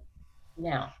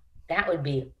 Now, that would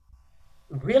be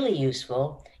really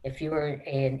useful if you were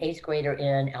an 8th grader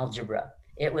in algebra.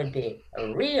 It would be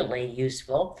really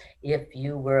useful if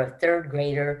you were a 3rd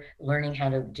grader learning how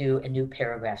to do a new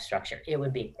paragraph structure. It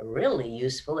would be really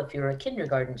useful if you were a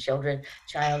kindergarten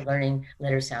child learning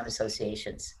letter sound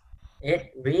associations.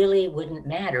 It really wouldn't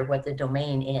matter what the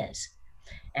domain is.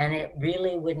 And it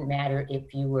really wouldn't matter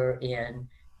if you were in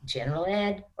general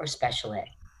ed or special ed.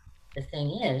 The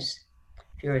thing is,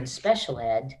 if you're in special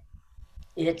ed,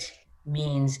 it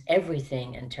means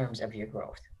everything in terms of your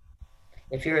growth.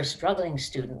 If you're a struggling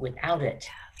student without it,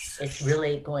 it's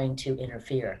really going to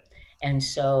interfere. And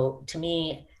so to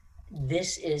me,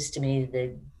 this is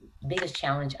the biggest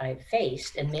challenge I've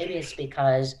faced. And maybe it's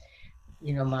because,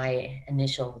 my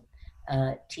initial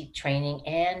training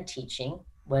and teaching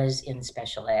was in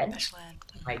special ed.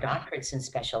 My doctorate's in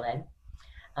special ed.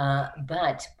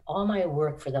 But all my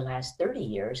work for the last 30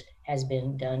 years has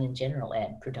been done in general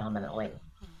ed predominantly.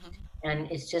 Mm-hmm. And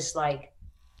it's just like,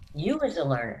 you as a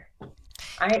learner,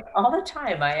 all the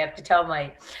time I have to tell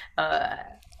my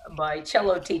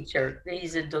cello teacher,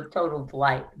 he's a total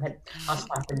delight, but I'll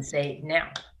stop and say,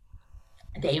 now,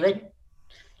 David,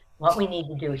 what we need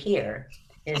to do here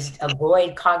is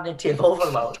avoid cognitive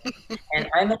overload. And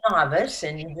I'm a novice,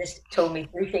 and you just told me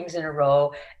 3 things in a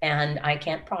row, and I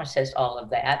can't process all of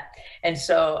that. And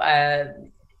so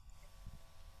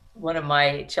one of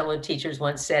my cello teachers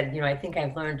once said, I think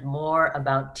I've learned more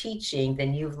about teaching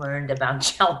than you've learned about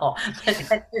cello.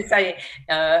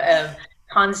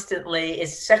 Constantly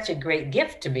is such a great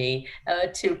gift to me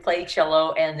to play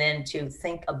cello and then to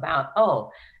think about,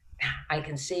 I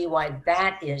can see why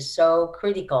that is so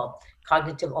critical.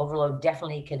 Cognitive overload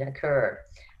definitely can occur.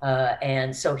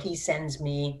 And so he sends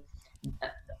me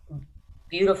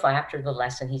beautiful. After the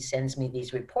lesson, he sends me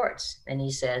these reports and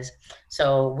he says,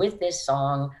 so with this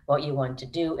song, what you want to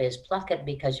do is pluck it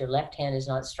because your left hand is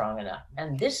not strong enough.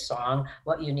 And this song,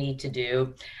 what you need to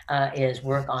do is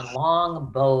work on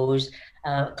long bows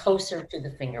closer to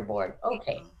the fingerboard.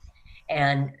 Okay.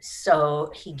 And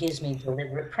so he gives me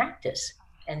deliberate practice.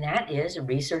 And that is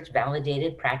research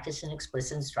validated practice and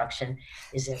explicit instruction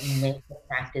is that you make the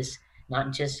practice,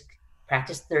 not just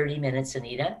practice 30 minutes,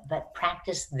 Anita, but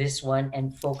practice this one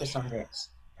and focus on this.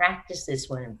 Practice this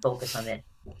one and focus on it.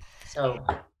 So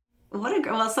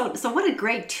what a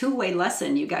great two-way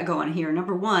lesson you got going here.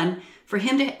 Number one, for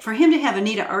him to have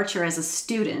Anita Archer as a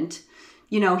student,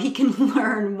 he can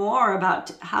learn more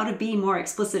about how to be more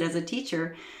explicit as a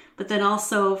teacher. But then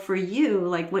also for you,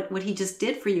 like what he just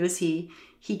did for you is he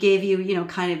gave you, he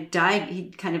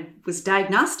kind of was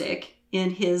diagnostic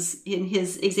in his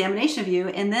examination of you,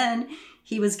 and then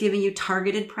he was giving you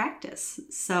targeted practice.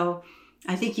 So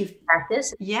I think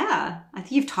practice. Yeah, I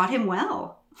think you've taught him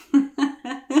well.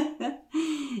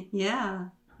 Yeah.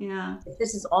 If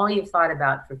this is all you've thought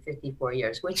about for 54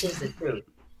 years, which is the truth,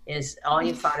 is all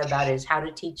you've thought about is how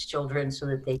to teach children so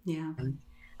that they can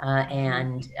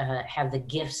have the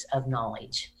gifts of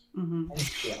knowledge and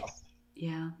skill.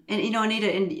 Yeah. And,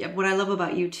 Anita, and what I love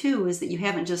about you too, is that you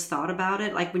haven't just thought about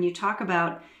it. Like when you talk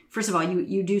about, first of all,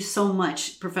 you do so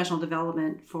much professional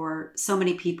development for so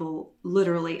many people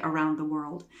literally around the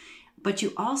world, but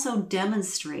you also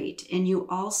demonstrate and you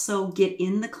also get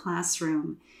in the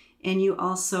classroom and you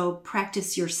also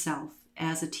practice yourself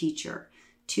as a teacher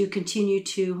to continue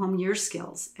to hone your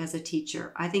skills as a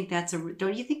teacher. I think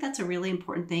don't you think that's a really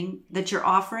important thing that you're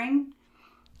offering?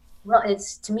 Well,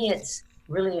 to me, it's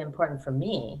really important for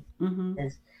me.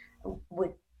 Is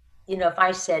if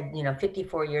I said,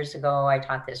 54 years ago, I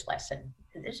taught this lesson,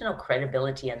 there's no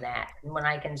credibility in that. And when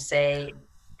I can say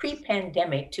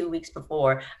pre-pandemic, 2 weeks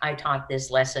before, I taught this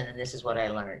lesson and this is what I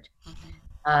learned.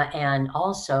 And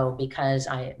also because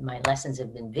my lessons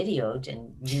have been videoed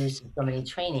and used in so many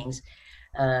trainings,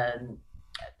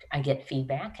 I get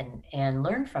feedback and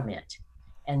learn from it.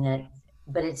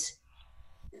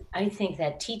 I think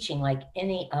that teaching, like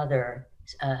any other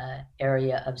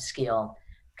area of skill,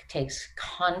 takes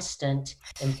constant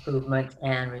improvement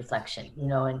and reflection,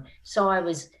 and so I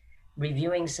was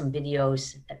reviewing some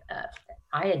videos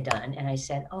I had done, and I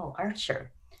said, oh,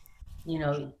 Archer,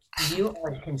 you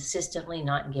are consistently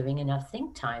not giving enough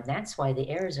think time. That's why the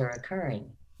errors are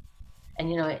occurring.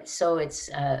 And, so it's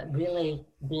really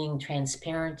being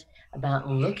transparent about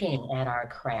looking at our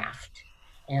craft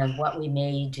and what we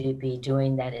may be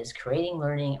doing that is creating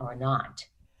learning or not.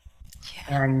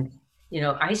 Yeah. And,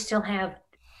 I still have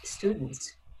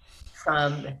students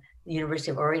from the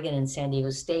University of Oregon and San Diego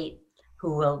State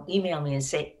who will email me and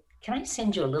say, can I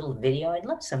send you a little video? I'd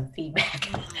love some feedback.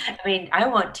 I mean, I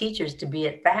want teachers to be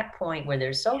at that point where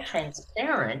they're so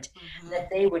transparent that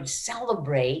they would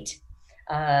celebrate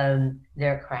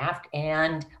their craft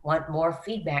and want more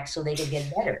feedback so they could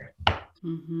get better.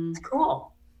 It's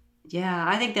cool. Yeah,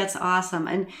 I think that's awesome.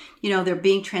 And, they're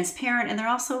being transparent and they're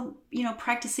also,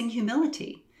 practicing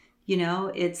humility.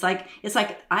 It's like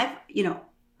I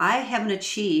haven't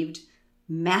achieved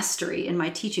mastery in my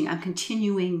teaching. I'm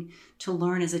continuing to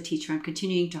learn as a teacher. I'm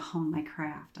continuing to hone my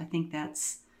craft. I think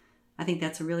that's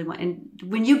a really one. And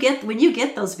when you get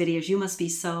those videos, you must be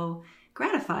so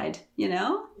gratified,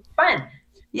 It's fun.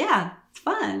 Yeah, it's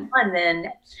fun. Fun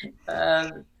then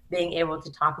being able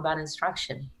to talk about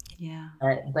instruction. Yeah.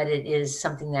 But it is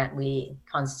something that we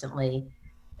constantly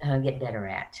get better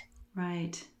at.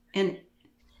 Right. And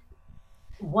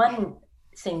one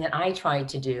thing that I try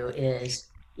to do is,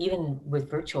 even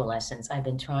with virtual lessons, I've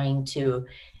been trying to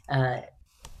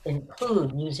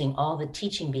include using all the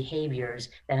teaching behaviors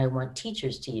that I want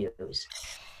teachers to use.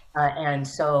 And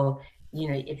so,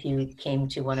 if you came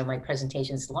to one of my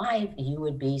presentations live, you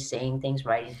would be saying things,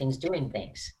 writing things, doing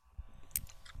things.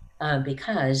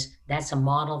 Because that's a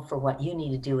model for what you need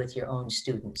to do with your own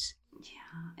students.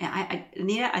 Yeah.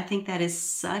 Anita, I think that is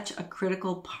such a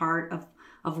critical part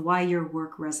of why your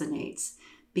work resonates.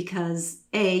 Because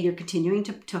you're continuing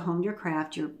to hone your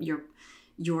craft, you're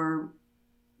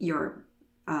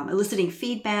eliciting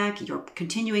feedback, you're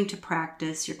continuing to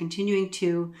practice, you're continuing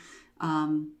to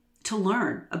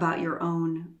learn about your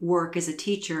own work as a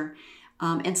teacher.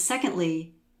 And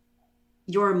secondly,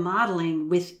 you're modeling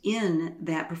within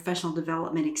that professional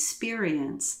development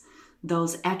experience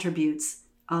those attributes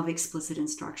of explicit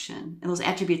instruction and those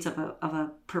attributes of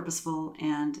a purposeful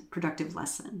and productive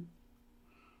lesson.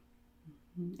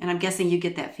 And I'm guessing you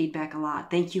get that feedback a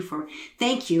lot. Thank you for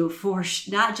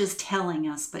not just telling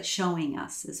us, but showing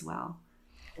us as well.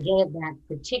 I get it back,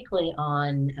 particularly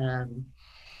on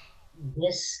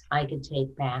this I could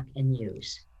take back and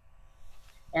use.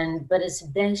 But it's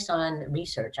based on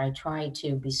research. I try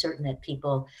to be certain that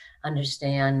people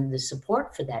understand the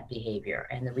support for that behavior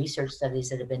and the research studies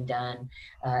that have been done,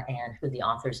 and who the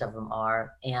authors of them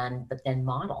are, but then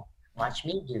watch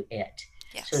me do it,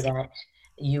 so Yes. that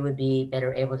you would be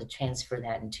better able to transfer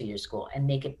that into your school and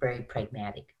make it very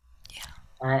pragmatic.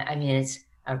 Yeah. I mean, it's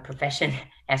our profession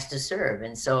has to serve,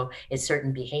 and so it's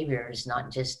certain behaviors,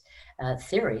 not just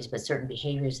theories, but certain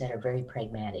behaviors that are very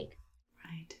pragmatic.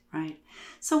 Right, right.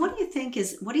 So, what do you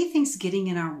think's getting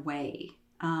in our way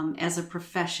as a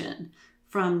profession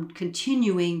from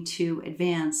continuing to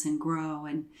advance and grow?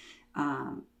 And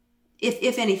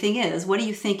if anything is, what do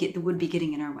you think it would be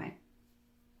getting in our way?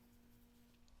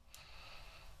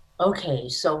 Okay,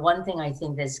 so one thing I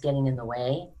think that's getting in the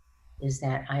way is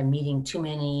that I'm meeting too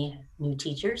many new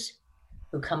teachers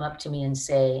who come up to me and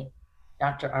say,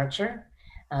 Dr. Archer,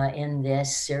 in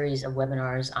this series of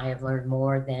webinars, I have learned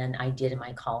more than I did in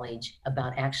my college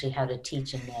about actually how to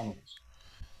teach and manage.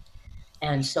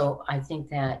 And so I think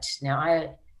that now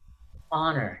I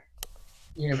honor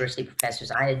university professors.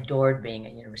 I adored being a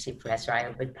university professor. I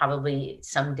would probably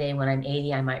someday when I'm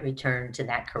 80, I might return to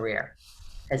that career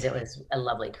because it was a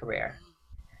lovely career.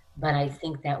 But I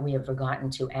think that we have forgotten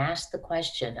to ask the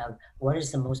question of what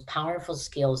is the most powerful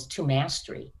skills to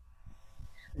mastery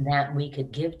that we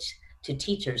could give to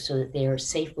teachers so that they are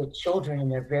safe with children in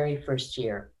their very first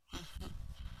year.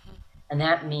 And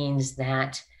that means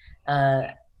that,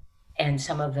 and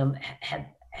some of them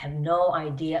have no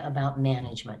idea about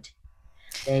management.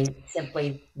 They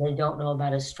don't know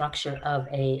about a structure of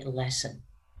a lesson.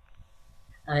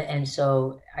 And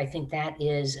so I think that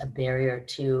is a barrier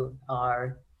to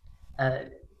our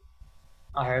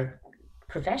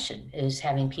profession, is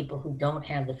having people who don't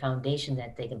have the foundation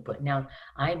that they can put. Now,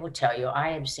 I will tell you,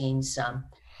 I have seen some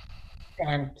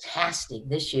fantastic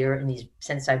this year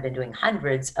since I've been doing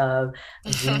hundreds of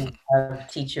Zoom of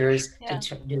teachers Yeah.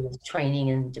 to do this training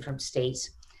in different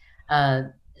states.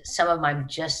 Some of them I'm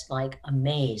just like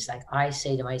amazed. Like I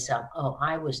say to myself, oh,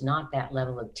 I was not that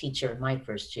level of teacher in my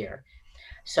first year.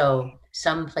 So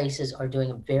some places are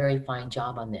doing a very fine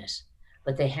job on this,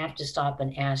 but they have to stop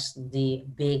and ask the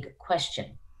big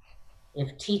question.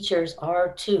 If teachers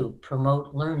are to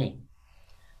promote learning,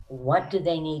 what do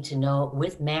they need to know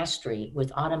with mastery,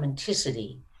 with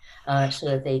automaticity, so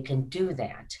that they can do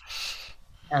that?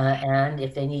 And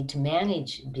if they need to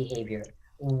manage behavior,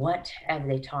 what have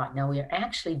they taught? Now, we are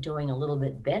actually doing a little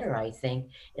bit better, I think,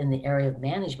 in the area of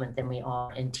management than we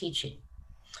are in teaching,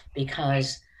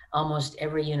 because almost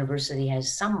every university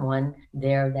has someone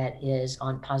there that is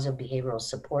on positive behavioral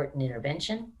support and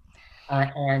intervention.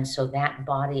 And so that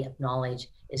body of knowledge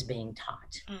is being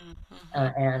taught.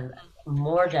 And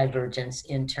more divergence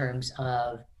in terms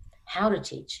of how to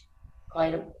teach.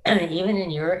 Even in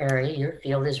your area, your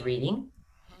field is reading.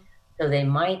 So they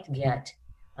might get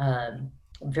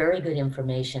very good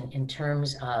information in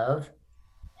terms of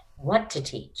what to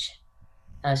teach.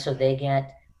 So they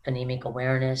get phonemic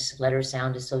awareness, letter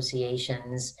sound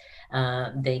associations.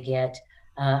 They get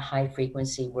high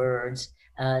frequency words,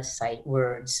 sight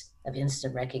words of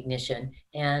instant recognition,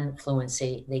 and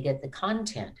fluency. They get the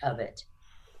content of it.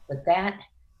 But that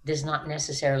does not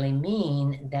necessarily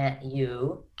mean that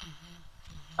you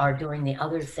are doing the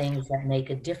other things that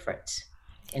make a difference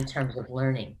in terms of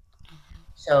learning.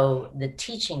 So the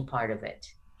teaching part of it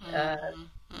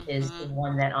is the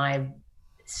one that I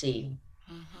see.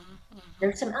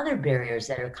 There's some other barriers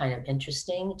that are kind of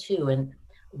interesting too. And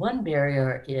one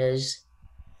barrier is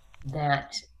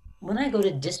that when I go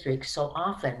to districts, so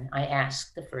often I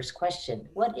ask the first question,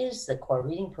 what is the core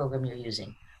reading program you're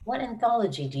using? What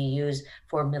anthology do you use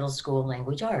for middle school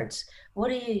language arts? What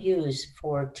do you use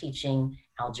for teaching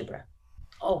algebra?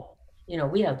 Oh,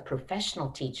 we have professional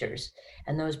teachers,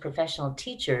 and those professional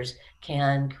teachers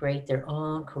can create their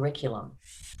own curriculum.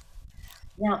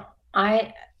 Now,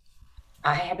 I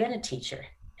have been a teacher,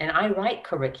 and I write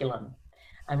curriculum.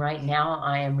 And right now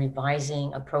I am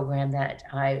revising a program that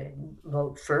I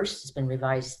wrote first. It's been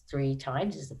revised 3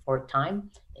 times. It's the 4th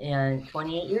time, and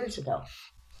 28 years ago.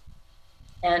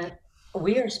 And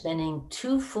we are spending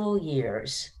 2 full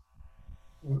years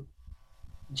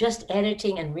just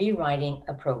editing and rewriting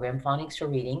a program, Phonics for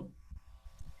Reading,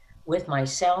 with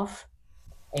myself,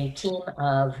 a team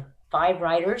of 5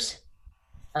 writers,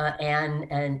 and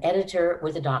an editor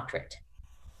with a doctorate.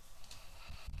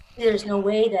 There's no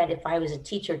way that if I was a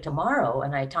teacher tomorrow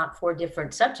and I taught 4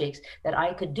 different subjects that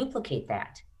I could duplicate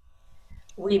that.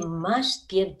 We must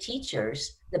give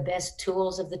teachers the best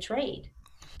tools of the trade.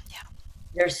 Yeah.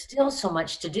 There's still so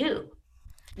much to do.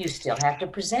 You still have to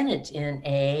present it in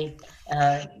a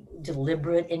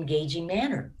deliberate, engaging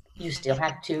manner. You still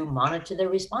have to monitor their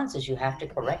responses. You have to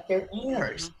correct their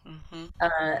errors.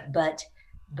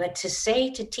 But to say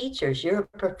to teachers, you're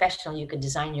a professional, you can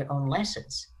design your own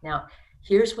lessons. Now,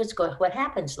 here's what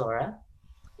happens, Laura,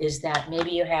 is that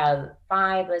maybe you have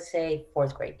 5, let's say,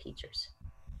 4th grade teachers.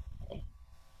 Okay.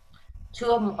 2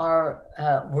 of them are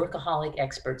workaholic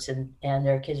experts, and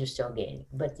their kids are still gaining.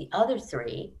 But the other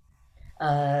 3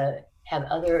 have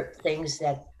other things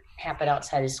that happen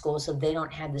outside of school, so they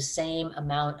don't have the same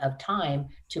amount of time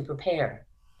to prepare.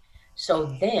 So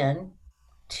then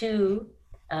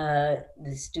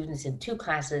the students in 2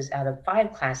 classes out of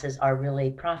 5 classes are really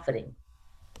profiting.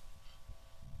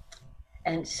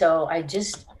 And so I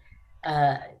just,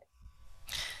 I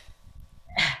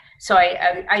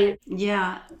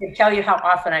can tell you how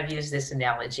often I've used this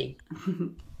analogy.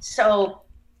 So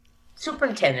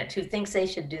superintendent who thinks they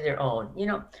should do their own,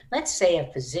 let's say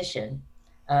a physician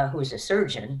who's a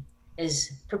surgeon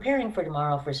is preparing for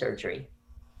tomorrow for surgery.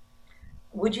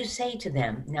 Would you say to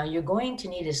them, now you're going to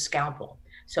need a scalpel,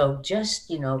 so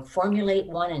just, formulate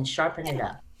one and sharpen it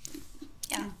up?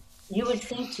 Yeah. You would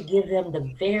think to give them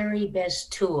the very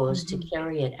best tools to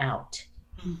carry it out.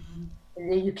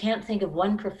 You can't think of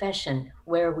one profession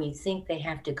where we think they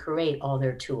have to create all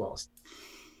their tools.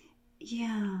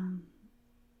 Yeah.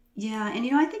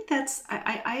 And I think that's,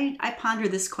 I ponder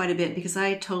this quite a bit, because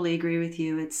I totally agree with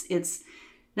you. It's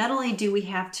not only do we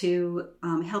have to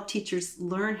help teachers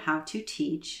learn how to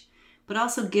teach, but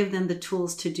also give them the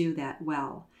tools to do that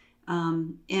well.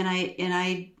 And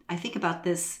I think about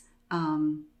this.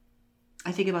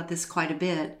 I think about this quite a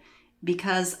bit,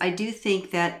 because I do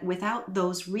think that without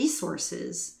those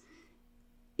resources,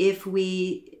 if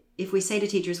we say to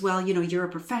teachers, well, you're a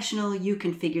professional, you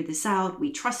can figure this out,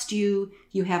 we trust you,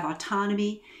 you have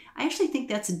autonomy, I actually think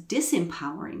that's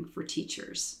disempowering for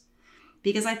teachers.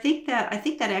 Because I think that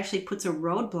actually puts a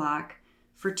roadblock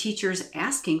for teachers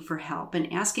asking for help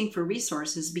and asking for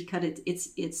resources, because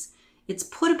it's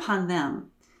put upon them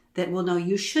that, well, no,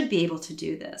 you should be able to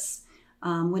do this.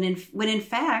 When in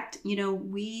fact,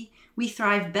 we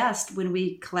thrive best when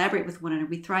we collaborate with one another.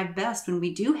 We thrive best when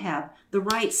we do have the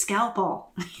right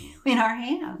scalpel in our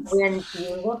hands. When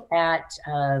you look at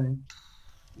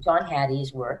John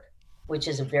Hattie's work, which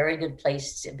is a very good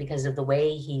place because of the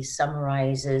way he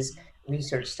summarizes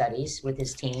research studies with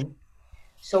his team.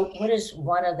 So what is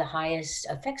one of the highest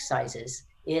effect sizes?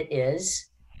 It is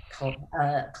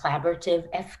collaborative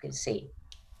efficacy.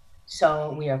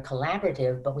 So we are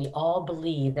collaborative, but we all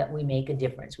believe that we make a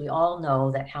difference. We all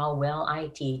know that how well I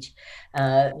teach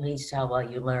leads to how well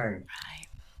you learn.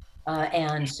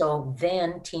 And so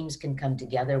then teams can come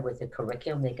together with a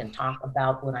curriculum. They can talk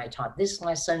about, when I taught this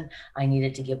lesson, I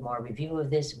needed to give more review of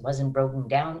this. It wasn't broken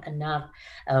down enough.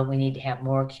 We need to have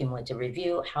more cumulative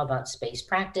review. How about spaced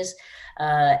practice?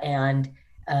 And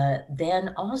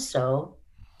then also,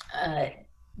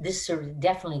 this sort of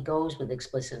definitely goes with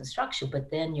explicit instruction,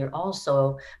 but then you're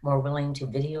also more willing to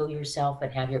video yourself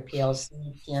and have your PLC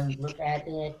team look at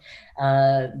it.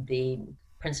 The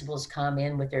principals come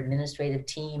in with their administrative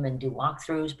team and do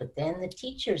walkthroughs, but then the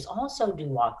teachers also do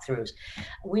walkthroughs.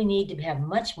 We need to have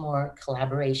much more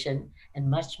collaboration and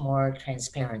much more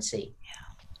transparency,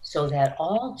 so that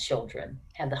all children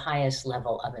have the highest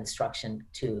level of instruction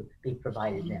to be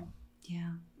provided them.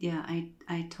 Yeah,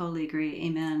 I totally agree.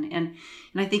 Amen. And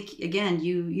I think, again,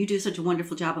 you do such a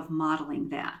wonderful job of modeling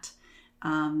that,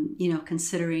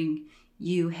 considering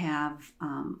you have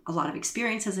a lot of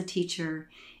experience as a teacher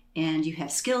and you have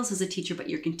skills as a teacher, but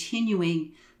you're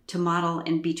continuing to model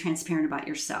and be transparent about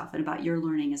yourself and about your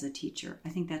learning as a teacher. I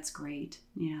think that's great.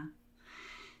 Yeah.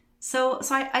 So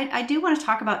I do want to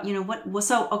talk about,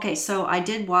 so I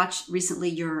did watch recently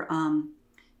your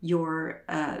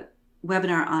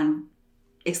webinar on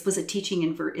explicit teaching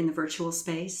in the virtual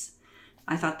space.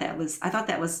 I thought that was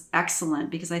excellent,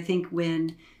 because I think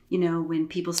when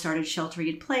people started sheltering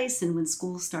in place and when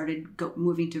schools started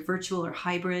moving to virtual or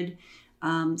hybrid,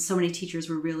 so many teachers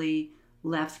were really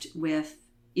left with,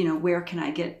 where can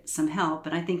I get some help?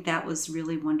 And I think that was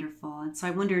really wonderful. And so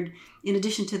I wondered, in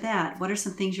addition to that, what are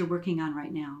some things you're working on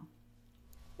right now?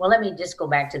 Well, let me just go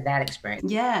back to that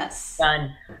experience. Yes.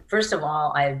 First of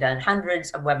all, I've done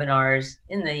hundreds of webinars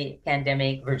in the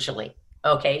pandemic virtually.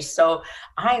 Okay, so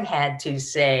I've had to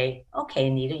say, okay,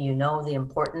 Anita, you know the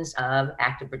importance of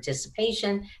active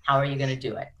participation. How are you going to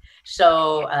do it?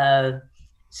 So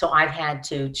I've had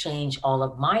to change all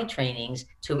of my trainings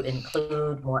to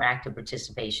include more active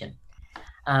participation.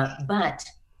 But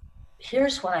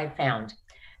here's what I found.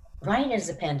 Right as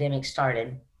the pandemic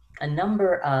started, a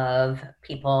number of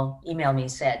people emailed me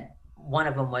and said, one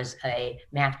of them was a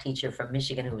math teacher from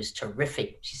Michigan who was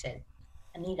terrific. She said,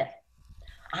 Anita,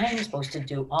 I'm supposed to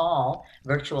do all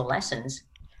virtual lessons,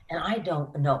 and I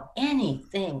don't know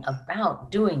anything about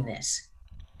doing this.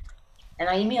 And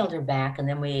I emailed her back, and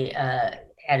then we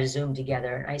had a Zoom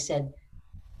together. And I said,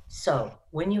 so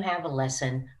when you have a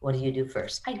lesson, what do you do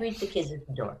first? I greet the kids at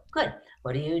the door. Good.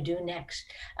 What do you do next?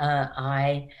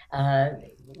 I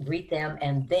greet them,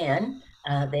 and then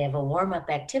they have a warm-up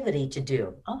activity to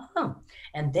do. Oh,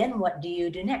 and then what do you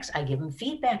do next? I give them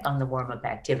feedback on the warm-up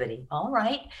activity. All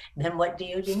right. Then what do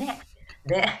you do next?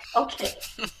 Then, okay.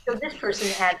 So this person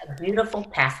had a beautiful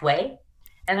pathway,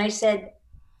 and I said,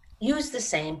 use the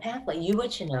same pathway.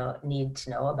 What you need to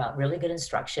know about really good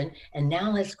instruction. And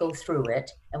now let's go through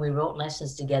it. And we wrote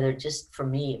lessons together. Just for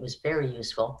me, it was very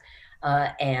useful.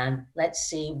 And let's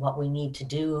see what we need to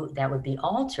do that would be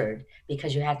altered,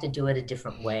 because you have to do it a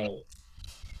different way.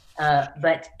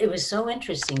 But it was so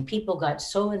interesting. People got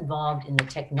so involved in the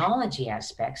technology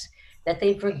aspects that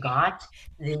they forgot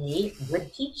the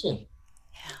good teaching.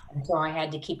 And so I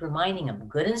had to keep reminding them,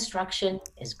 good instruction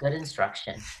is good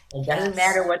instruction. It doesn't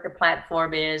matter what the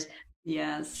platform is.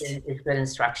 Yes. It's good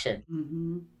instruction.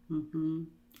 Mm-hmm. Mm-hmm.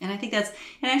 And I think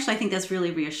that's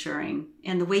really reassuring.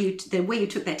 And the way you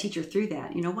took that teacher through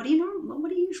that, what do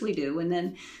you usually do? And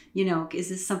then, is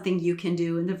this something you can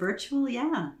do in the virtual?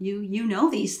 Yeah. You know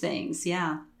these things.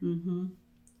 Yeah. Mm-hmm.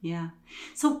 Yeah.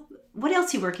 So what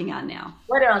else are you working on now?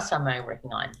 What else am I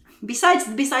working on? Besides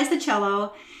the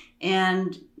cello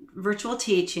and virtual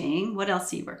teaching, what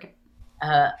else are you working?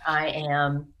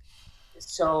 I'm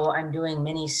doing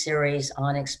mini series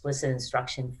on explicit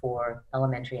instruction for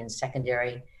elementary and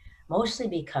secondary, mostly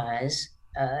because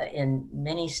in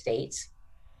many states,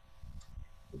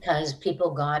 because people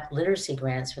got literacy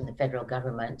grants from the federal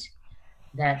government,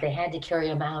 that they had to carry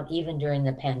them out even during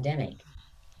the pandemic.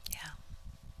 Yeah.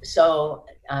 So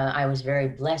I was very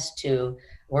blessed to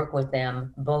work with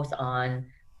them both on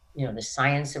the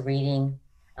science of reading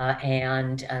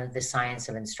and the science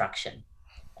of instruction.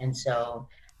 And so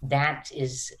that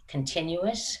is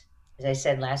continuous. As I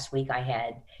said last week,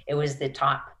 it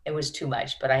was too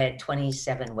much, but I had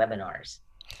 27 webinars,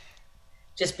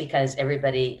 just because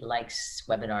everybody likes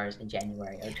webinars in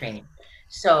January or training.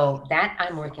 So that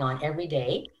I'm working on every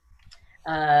day.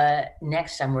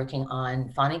 Next, I'm working on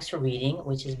Phonics for Reading,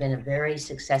 which has been a very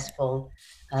successful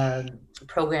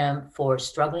program for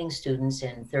struggling students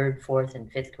in 3rd, 4th,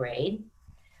 and 5th grade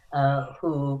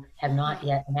who have not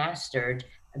yet mastered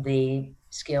the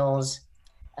skills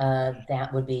that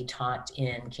would be taught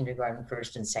in kindergarten,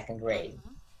 1st, and 2nd grade.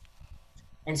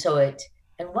 And so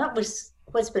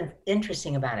what's been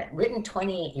interesting about it, written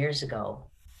 28 years ago,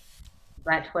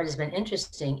 but what has been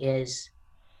interesting is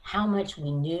how much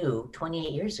we knew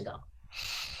 28 years ago.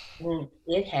 I mean,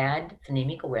 it had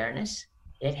phonemic awareness.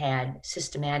 It had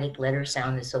systematic letter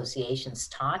sound associations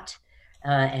taught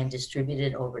and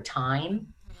distributed over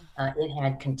time. It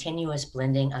had continuous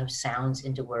blending of sounds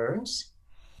into words.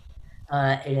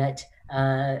 It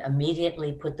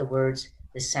immediately put the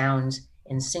sounds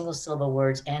in single syllable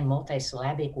words and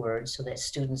multisyllabic words so that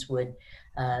students would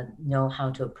know how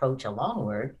to approach a long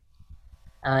word.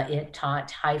 It taught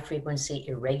high frequency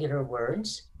irregular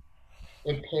words.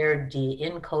 It paired the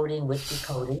encoding with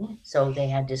decoding, so they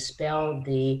had to spell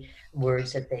the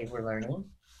words that they were learning.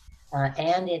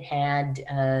 And it had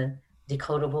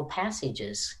decodable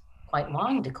passages, quite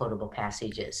long decodable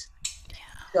passages. Yeah.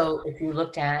 So if you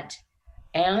looked at,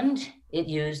 and it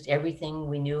used everything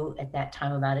we knew at that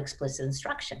time about explicit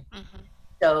instruction. Mm-hmm.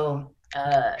 So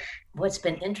what's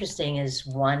been interesting is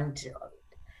to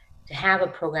have a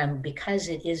program, because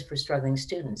it is for struggling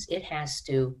students, it has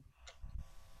to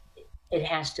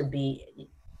be,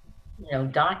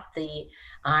 dot the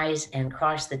I's and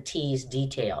cross the T's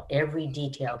detail. Every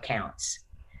detail counts.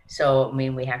 So,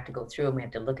 we have to go through and we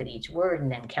have to look at each word and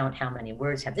then count how many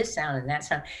words have this sound and that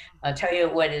sound. I'll tell you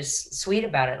what is sweet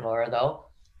about it, Laura, though.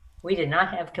 We did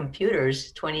not have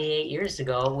computers 28 years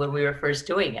ago when we were first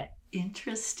doing it.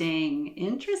 Interesting.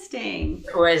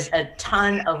 It was a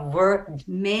ton of work.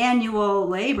 Manual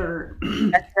labor.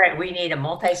 That's right. We need a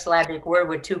multisyllabic word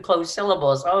with 2 closed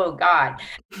syllables. Oh, God.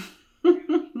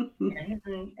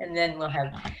 And then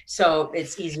so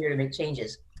it's easier to make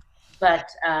changes. But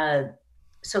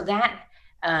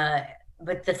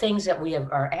but the things that we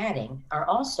are adding are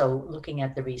also looking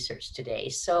at the research today.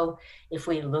 So if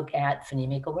we look at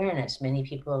phonemic awareness, many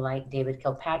people like David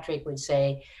Kilpatrick would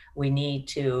say we need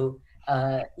to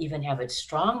even have it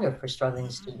stronger for struggling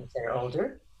students that are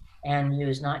older, and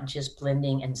use not just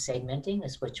blending and segmenting,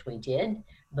 as which we did,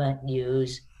 but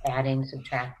use adding,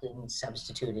 subtracting,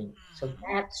 substituting. So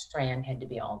that strand had to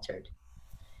be altered.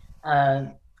 Uh,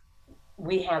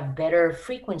 we have better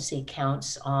frequency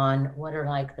counts on what are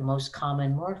like the most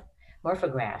common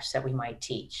morphographs that we might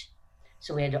teach.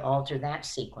 So we had to alter that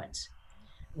sequence.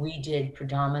 We did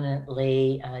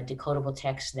predominantly decodable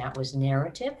text that was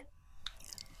narrative.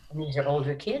 And these are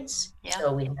older kids. Yeah.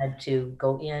 So we had to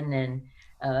go in and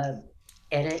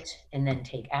edit and then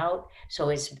take out. So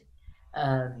it's,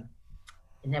 and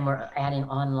then we're adding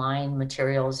online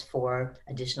materials for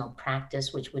additional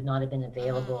practice, which would not have been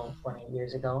available 20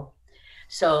 years ago.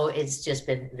 So it's just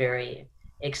been very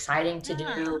exciting to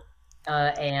do.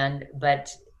 But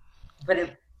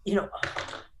it,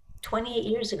 28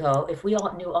 years ago, if we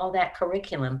all knew all that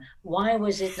curriculum, why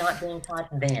was it not being taught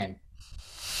then?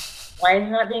 Why is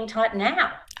it not being taught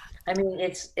now? I mean,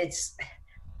 it's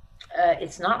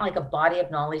not like a body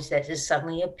of knowledge that has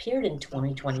suddenly appeared in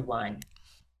 2021.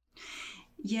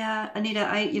 Yeah, Anita,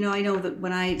 I know that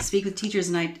when I speak with teachers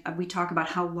and we talk about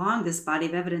how long this body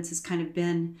of evidence has kind of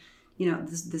been,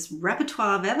 this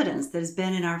repertoire of evidence that has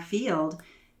been in our field,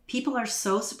 people are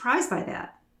so surprised by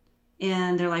that.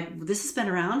 And they're like, this has been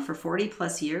around for 40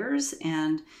 plus years.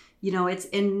 And,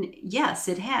 yes,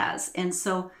 it has. And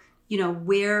so,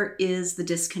 where is the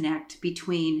disconnect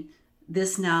between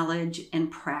this knowledge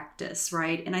and practice,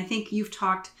 right? And I think you've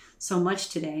talked so much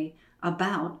today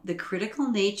about the critical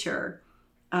nature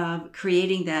of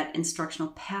creating that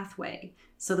instructional pathway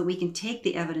so that we can take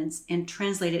the evidence and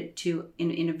translate it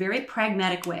in a very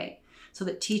pragmatic way so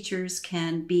that teachers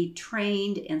can be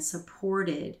trained and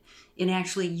supported in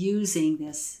actually using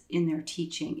this in their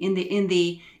teaching, in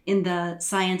the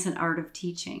science and art of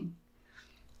teaching.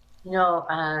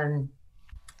 When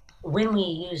we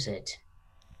use it,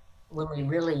 when we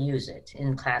really use it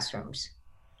in classrooms,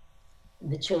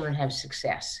 the children have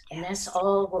success. And that's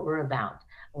all what we're about.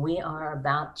 We are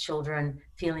about children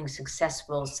feeling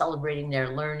successful, celebrating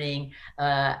their learning,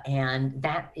 and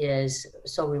that is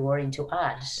so rewarding to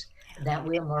us that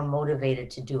we are more motivated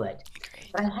to do it.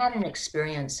 But I had an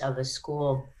experience of a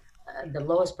school, the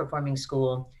lowest performing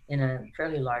school in a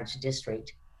fairly large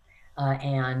district,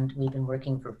 and we've been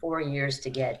working for 4 years to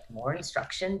get more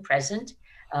instruction present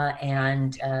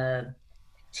and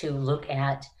to look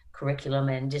at curriculum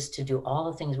and just to do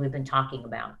all the things we've been talking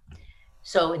about.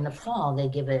 So in the fall, they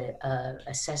give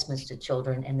assessments to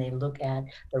children and they look at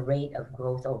the rate of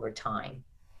growth over time.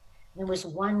 There was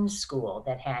one school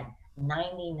that had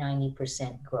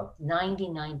 90% growth,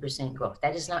 99% growth.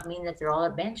 That does not mean that they're all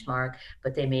at benchmark,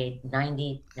 but they made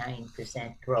 99%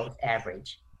 growth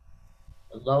average.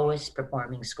 The lowest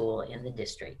performing school in the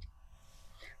district,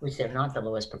 which they're not the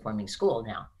lowest performing school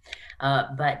now.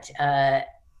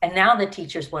 And now the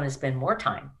teachers want to spend more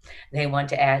time. They want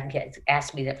to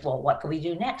ask me that, well, what can we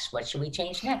do next? What should we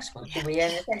change next? What should we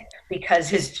end next?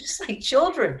 Because it's just like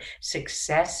children.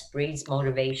 Success breeds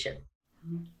motivation.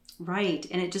 Right.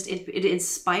 And it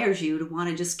inspires you to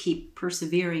want to just keep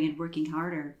persevering and working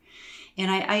harder.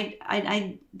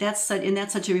 And that's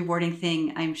such a rewarding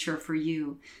thing, I'm sure, for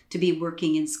you to be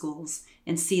working in schools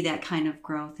and see that kind of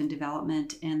growth and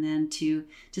development, and then to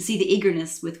see the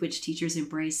eagerness with which teachers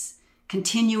embrace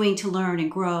continuing to learn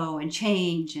and grow and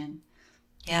change. And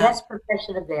best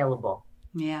profession available.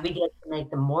 Yeah. We get to make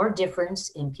the more difference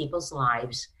in people's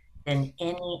lives than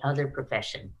any other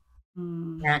profession.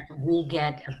 That we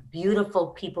get beautiful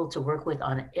people to work with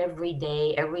on every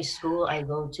day, every school I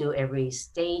go to, every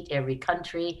state, every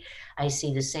country, I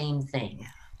see the same thing.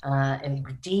 A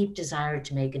deep desire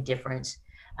to make a difference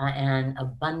and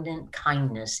abundant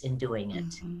kindness in doing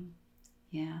it.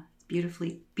 Yeah,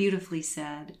 beautifully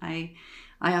said. I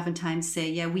oftentimes say,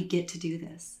 yeah, we get to do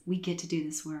this. We get to do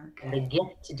this work. We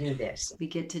get to do this. We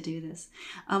get to do this.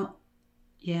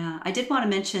 Yeah, I did want to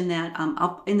mention that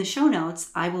up in the show notes,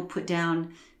 I will put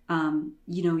down,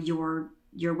 your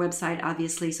website,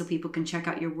 obviously, so people can check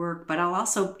out your work. But I'll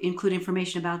also include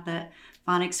information about the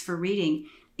Phonics for Reading.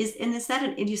 You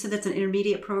said that's an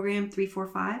intermediate program, 3, 4,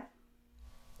 5?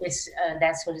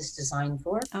 That's what it's designed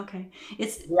for. Okay.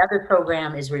 The other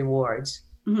program is Rewards.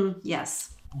 Mm-hmm.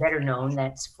 Yes. Better known,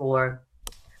 that's for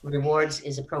Rewards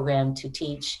is a program to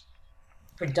teach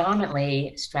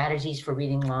predominantly strategies for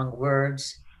reading long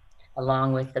words,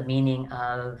 along with the meaning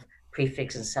of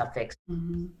prefix and suffix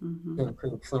to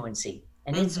improve fluency.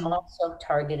 And it's also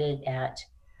targeted at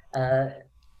the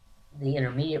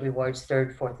intermediate rewards,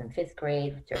 3rd, 4th, and 5th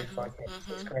grade, 3rd, 4th, and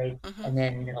 5th grade, and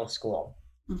then middle school.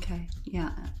 Okay. Yeah.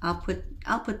 I'll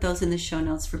put those in the show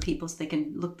notes for people so they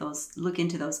can look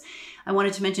into those. I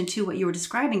wanted to mention too what you were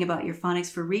describing about your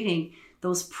Phonics for Reading,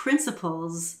 those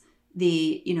principles,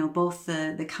 both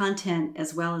the content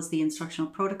as well as the instructional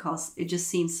protocols. It just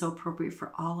seems so appropriate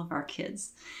for all of our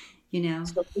kids,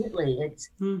 Absolutely. It's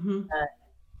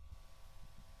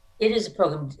It is a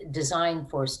program designed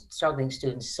for struggling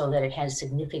students so that it has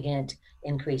significant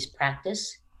increased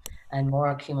practice and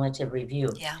more cumulative review.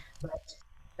 Yeah.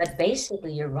 But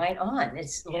basically, you're right on.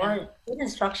 It's Yeah. Laura, good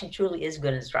instruction truly is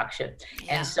good instruction.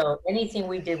 Yeah. And so anything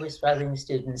we did with struggling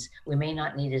students, we may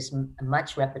not need as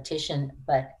much repetition,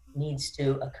 but needs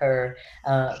to occur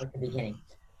at the beginning.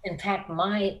 In fact,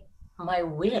 my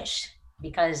wish,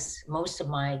 because most of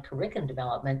my curriculum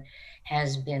development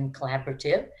has been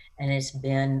collaborative and it's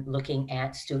been looking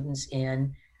at students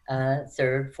in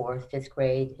third, fourth, fifth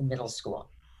grade in middle school.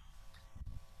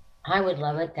 I would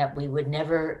love it that we would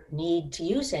never need to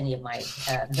use any of my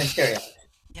material,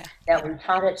 that we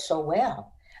taught it so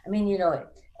well. I mean,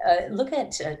 look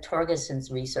at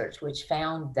Torgeson's research, which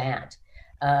found that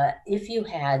if you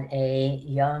had a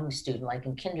young student, like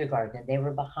in kindergarten, and they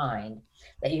were behind,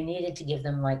 that you needed to give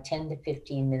them like 10 to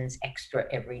 15 minutes extra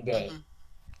every day.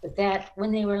 But that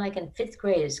when they were like in fifth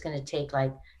grade, it's going to take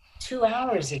like 2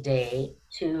 hours a day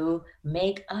to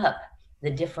make up the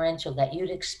differential that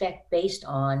you'd expect based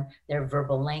on their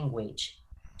verbal language.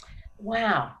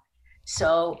 Wow.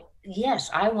 So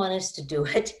yes, I want us to do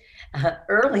it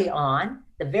early on,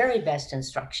 the very best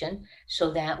instruction,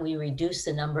 so that we reduce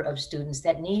the number of students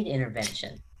that need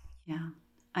intervention. Yeah,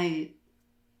 I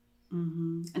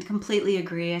completely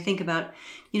agree. I think about,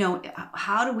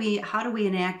 how do we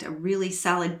enact a really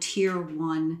solid tier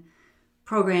 1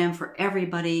 program for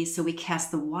everybody so we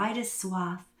cast the widest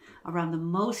swath around the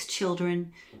most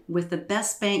children with the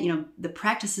best bang, the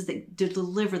practices that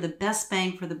deliver the best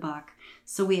bang for the buck.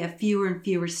 So we have fewer and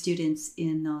fewer students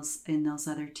in those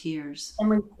other tiers. And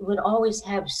we would always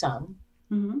have some,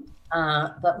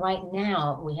 but right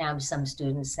now we have some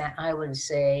students that I would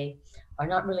say are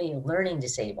not really learning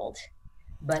disabled,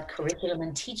 but curriculum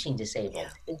and teaching disabled.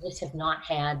 They just have not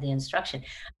had the instruction.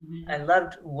 I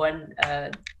loved one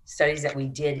studies that we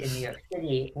did in New York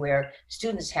City where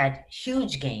students had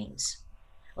huge gains.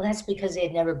 Well, that's because they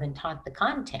had never been taught the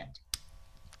content.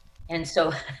 And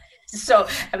so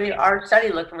I mean, our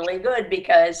study looked really good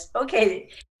because, okay,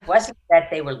 it wasn't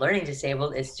that they were learning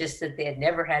disabled, it's just that they had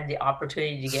never had the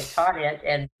opportunity to get taught it.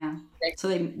 And so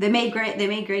they made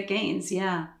great gains.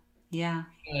 Yeah.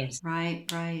 Gains.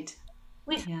 Right.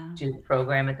 We do the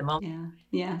program at the moment.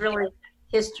 Yeah. Really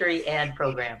history and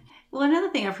program. Well, another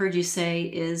thing I've heard you say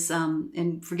is,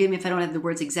 and forgive me if I don't have the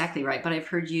words exactly right, but I've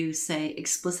heard you say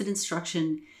explicit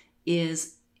instruction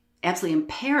is absolutely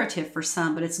imperative for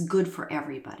some, but it's good for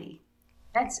everybody.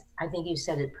 I think you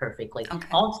said it perfectly. Okay.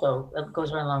 Also, it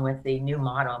goes right along with the new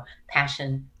motto,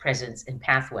 passion, presence, and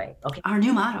pathway. Okay. Our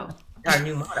new motto.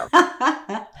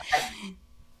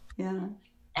 Yeah.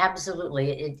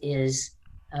 Absolutely. It is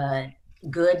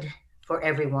good for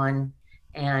everyone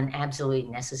and absolutely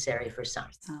necessary for some.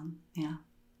 Yeah.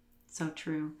 So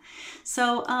true.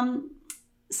 So, Anita,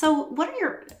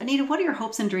 what are your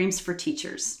hopes and dreams for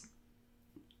teachers?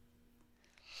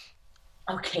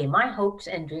 Okay, my hopes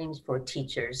and dreams for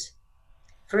teachers.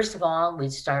 First of all, we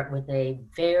start with a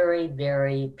very,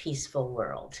 very peaceful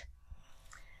world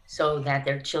so that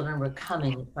their children were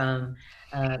coming from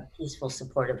peaceful,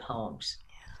 supportive homes,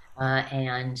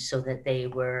 and so that they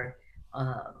were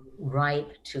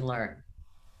ripe to learn.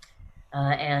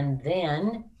 And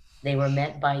then they were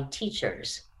met by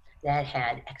teachers that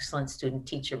had excellent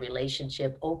student-teacher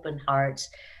relationship, open hearts,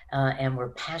 and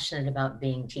were passionate about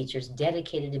being teachers,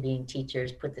 dedicated to being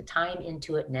teachers, put the time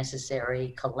into it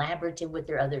necessary, collaborative with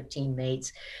their other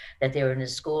teammates, that they were in a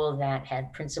school that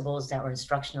had principals that were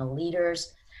instructional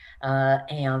leaders.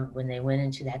 And when they went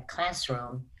into that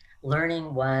classroom,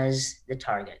 learning was the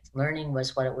target. Learning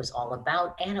was what it was all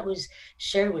about, and it was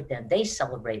shared with them. They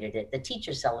celebrated it. The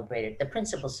teachers celebrated it. The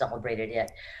principal celebrated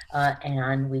it.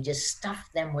 And we just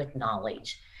stuffed them with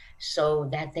knowledge so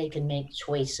that they can make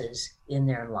choices in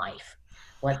their life,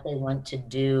 what they want to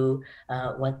do,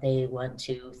 what they want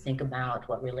to think about,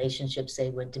 what relationships they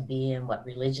want to be in, what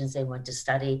religions they want to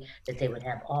study, that they would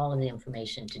have all of the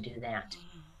information to do that.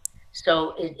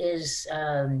 So it is,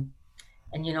 and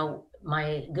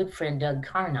my good friend Doug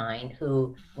Carnine,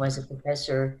 who was a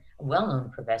professor, a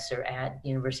well-known professor at the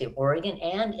University of Oregon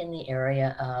and in the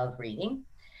area of reading,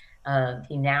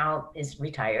 he now is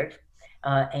retired,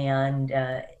 and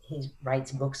he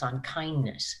writes books on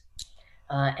kindness.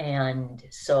 And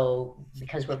so,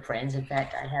 because we're friends, in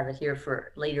fact, I have it here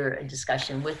for later a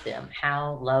discussion with them,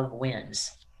 How Love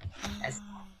Wins. That's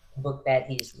a book that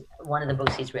one of the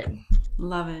books he's written.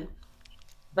 Love it.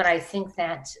 But I think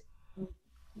that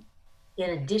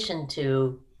in addition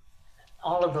to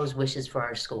all of those wishes for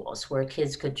our schools, where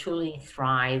kids could truly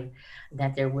thrive,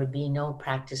 that there would be no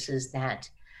practices that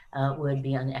would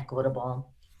be unequitable,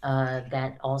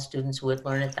 that all students would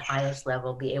learn at the highest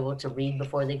level, be able to read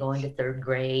before they go into third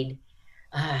grade.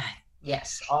 Uh,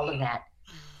 yes, all of that.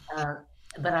 Uh,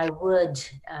 but I would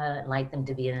like them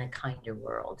to be in a kinder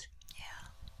world.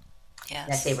 Yeah.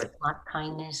 That they Yes. were taught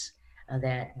kindness,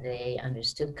 that they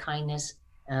understood kindness.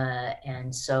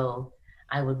 And so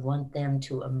I would want them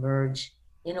to emerge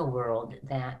in a world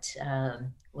that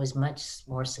was much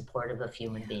more supportive of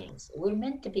human beings. We're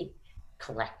meant to be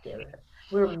collective.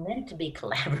 We're meant to be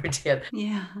collaborative,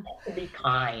 Yeah. to be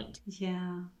kind.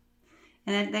 Yeah.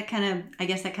 And that kind of, I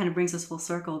guess that kind of brings us full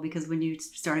circle, because when you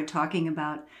started talking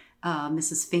about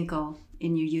Mrs. Finkel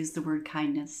and you used the word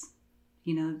kindness,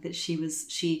 you know, that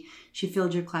she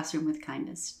filled your classroom with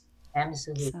kindness.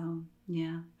 Absolutely. So,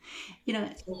 yeah. You know,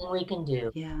 All we can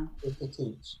do yeah, is to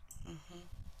teach Mm-hmm.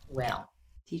 well.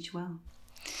 teach well.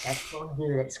 That's what we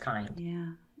do that's kind. Yeah.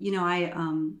 You know, I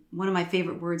one of my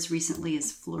favorite words recently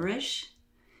is flourish.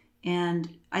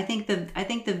 And I think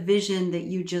the vision that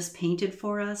you just painted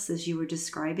for us as you were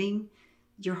describing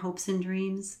your hopes and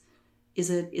dreams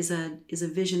is a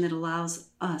vision that allows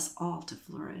us all to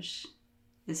flourish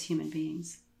as human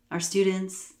beings. Our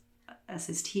students, us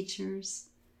as teachers.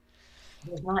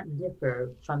 Does not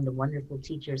differ from the wonderful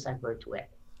teachers I've worked with.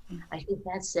 I think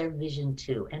that's their vision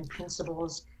too, and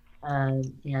principals.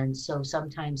 And so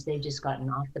sometimes they've just gotten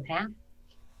off the path,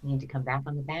 need to come back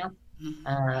on the path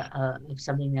of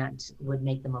something that would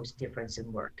make the most difference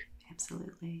in work.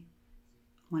 Absolutely.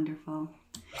 Wonderful.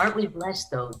 Aren't we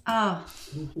blessed though, Oh,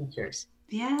 to be teachers?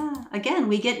 yeah. Again,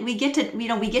 we get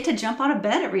to jump out of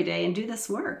bed every day and do this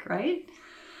work, right?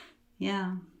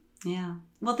 Yeah. Yeah.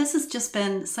 Well, this has just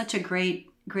been such a great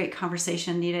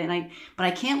conversation, Nita, but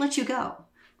I can't let you go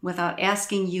without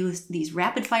asking you these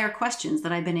rapid fire questions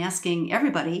that I've been asking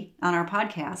everybody on our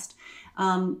podcast.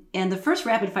 And the first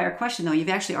rapid fire question, though, you've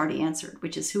actually already answered,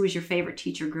 which is, who was your favorite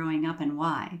teacher growing up and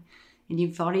why? And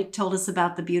you've already told us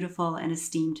about the beautiful and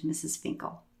esteemed Mrs.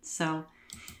 Finkel. So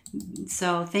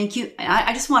thank you.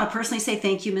 I just want to personally say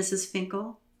thank you, Mrs.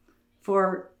 Finkel,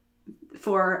 for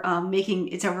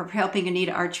helping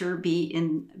Anita Archer be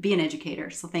an educator.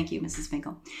 So thank you, Mrs.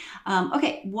 Finkel.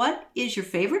 Okay, what is your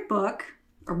favorite book,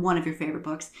 or one of your favorite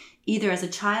books, either as a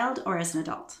child or as an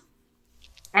adult?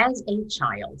 As a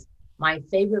child, my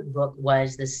favorite book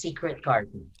was The Secret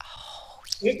Garden.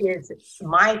 It is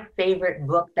my favorite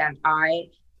book that I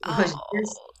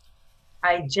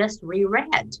just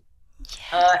reread.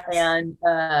 And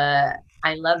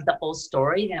I love the whole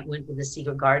story that went with The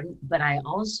Secret Garden, but I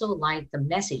also like the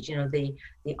message. You know, the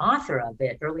author of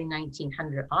it, early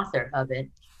 1900 author of it,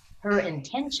 her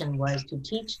intention was to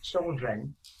teach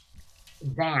children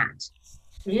that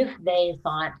if they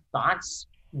thought thoughts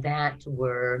that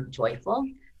were joyful,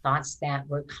 thoughts that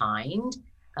were kind,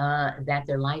 that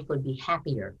their life would be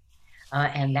happier.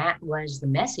 And that was the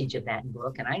message of that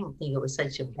book. And I don't think it was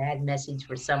such a bad message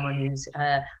for someone who's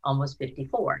almost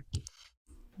 54.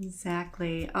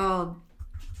 Exactly. Oh,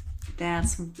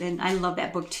 and I love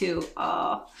that book too.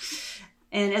 Oh,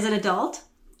 and as an adult,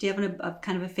 do you have a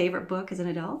kind of a favorite book as an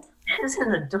adult? As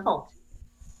an adult,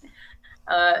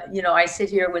 you know, I sit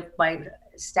here with my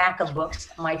stack of books.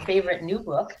 My favorite new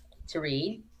book to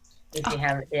read, if you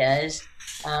have, is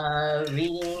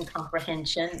Reading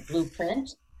Comprehension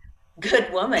Blueprint.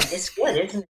 Good woman. It's good,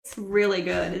 isn't it? It's really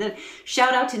good. And then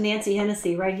shout out to Nancy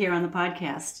Hennessy right here on the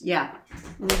podcast. Yeah.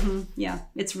 Mm-hmm. Yeah,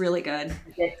 it's really good.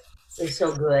 It is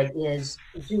so good is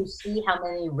you see how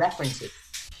many references.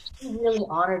 She really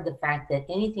honored the fact that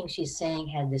anything she's saying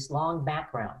had this long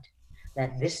background,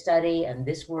 that this study and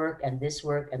this work and this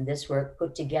work and this work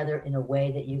put together in a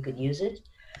way that you could use it.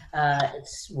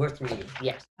 It's worth reading.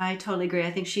 Yes, I totally agree.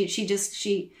 I think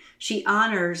she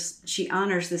honors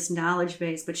this knowledge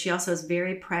base, but she also is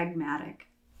very pragmatic.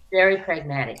 Very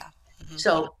pragmatic.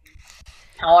 So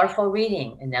powerful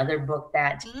reading. Another book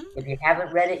that if you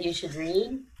haven't read it, you should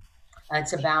read.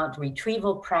 It's about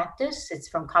retrieval practice. It's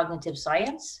from cognitive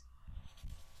science.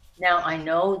 Now I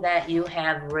know that you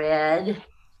have read.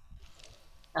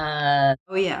 Oh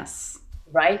yes.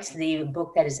 Right, the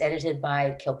book that is edited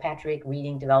by Kilpatrick,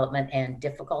 Reading Development and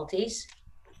Difficulties.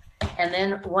 And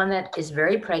then one that is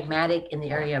very pragmatic in the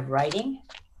area of writing.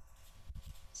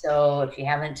 So if you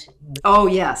haven't... Oh,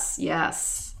 yes,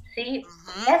 yes. See,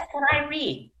 that's what I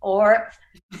read. Or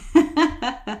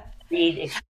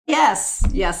read... Yes,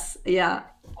 yeah.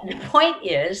 The point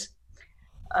is,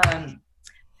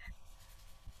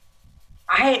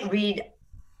 I read...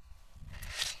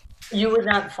 You would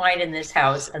not find in this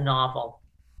house a novel.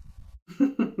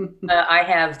 I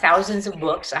have thousands of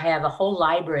books. I have a whole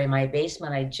library in my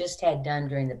basement I just had done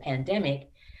during the pandemic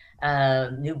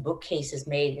new bookcases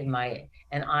made and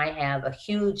I have a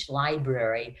huge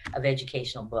library of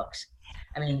educational books.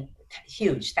 I mean,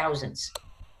 huge, thousands.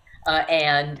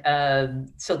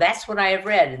 So that's what I have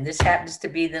read. And this happens to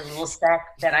be the little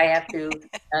stack that I have to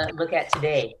look at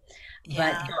today.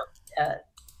 Yeah. But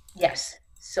yes.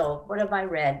 So what have I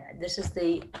read? This is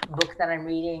the book that I'm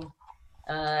reading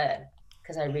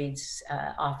because I read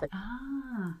often.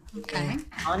 Okay.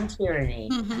 On Tyranny.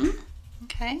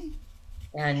 Okay.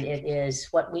 And it is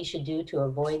what we should do to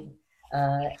avoid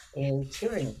a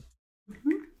tyranny.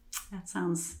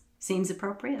 That seems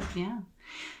appropriate. Yeah.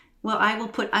 Well, I'm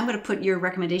going to put your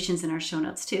recommendations in our show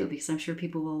notes too, because I'm sure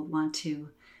people will want to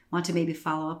maybe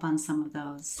follow up on some of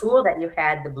those. Cool that you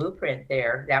had the blueprint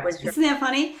there. Isn't that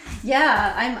funny?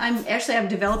 Yeah. I'm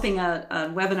developing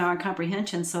a webinar on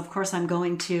comprehension. So of course I'm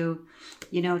going to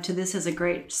this as a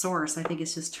great source. I think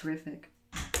it's just terrific.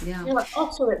 Yeah.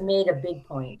 Also it made a big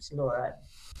point, Laura,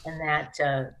 and that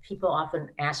people often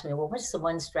ask me, well, what's the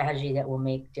one strategy that will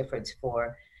make difference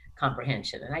for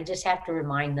comprehension? And I just have to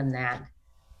remind them that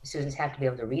students have to be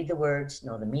able to read the words,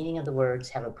 know the meaning of the words,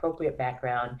 have appropriate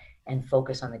background, and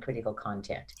focus on the critical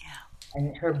content. Yeah.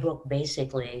 And her book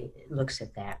basically looks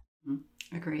at that.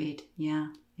 Agreed. Yeah.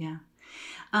 Yeah.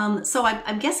 So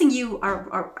I'm guessing you've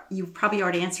probably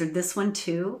already answered this one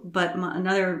too, but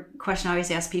another question I always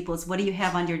ask people is, what do you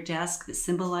have on your desk that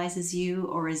symbolizes you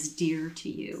or is dear to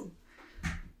you?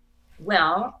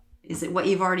 Well, is it what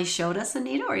you've already showed us,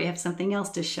 Anita, or you have something else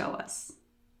to show us?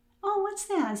 Oh, what's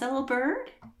that? Is that a little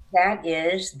bird? That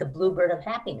is the bluebird of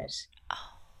happiness.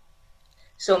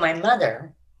 So my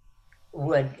mother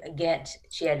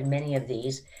she had many of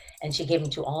these, and she gave them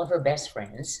to all of her best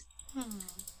friends.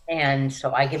 And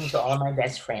so I give them to all of my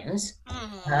best friends.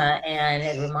 And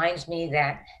it reminds me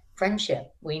that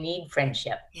we need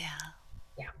friendship. Yeah.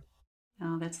 Yeah.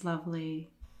 Oh, that's lovely.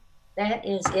 That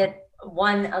is it.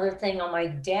 One other thing on my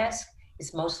desk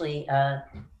is mostly a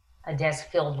desk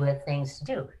filled with things to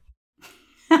do.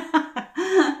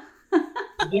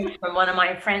 Gift from one of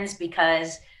my friends,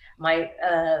 because my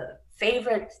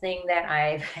favorite thing that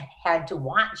I've had to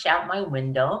watch out my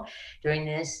window during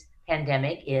this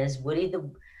pandemic is Woody the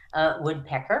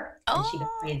woodpecker. And she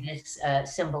got me this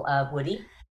symbol of Woody.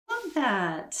 Love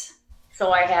that.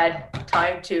 So I had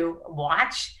time to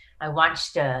watch. I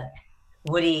watched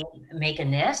Woody make a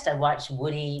nest. I watched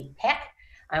Woody peck.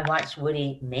 I watched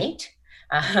Woody mate.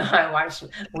 I watched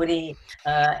Woody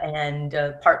and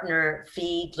partner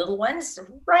feed little ones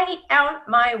right out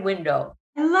my window.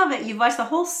 I love it. You've watched the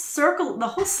whole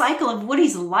cycle of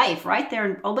Woody's life right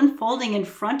there unfolding in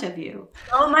front of you.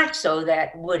 So much so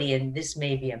that Woody, and this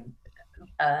may be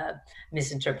a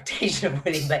misinterpretation of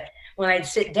Woody, but when I'd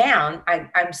sit down,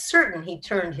 I'm certain he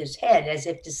turned his head as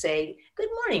if to say, "Good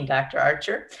morning, Dr.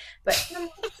 Archer." But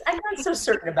I'm not so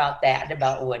certain about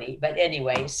Woody. But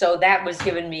anyway, so that was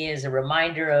given me as a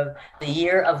reminder of the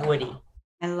year of Woody.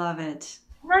 I love it.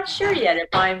 I'm not sure yet if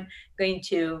I'm going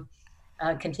to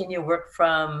continue work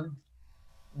from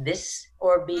this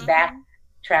or be back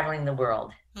traveling the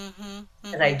world.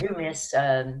 Because I do miss,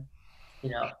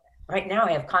 right now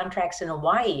I have contracts in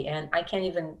Hawaii and I can't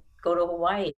even go to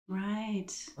Hawaii. Right.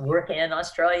 Work in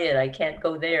Australia and I can't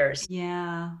go there.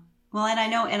 Yeah. Well, and I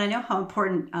know how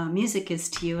important music is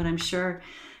to you, and I'm sure,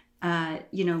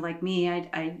 like me,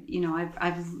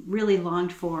 I've really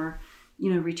longed for,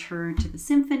 return to the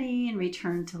symphony and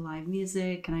return to live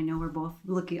music, and I know we're both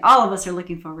all of us are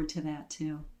looking forward to that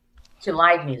too. To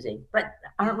live music, but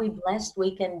aren't we blessed?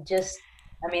 We can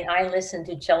I listen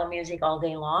to cello music all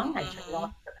day long. I turn it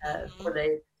off for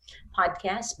the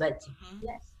podcast, but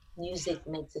yes, music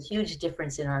makes a huge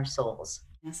difference in our souls.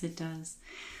 Yes, it does.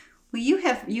 Well,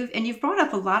 you've brought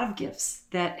up a lot of gifts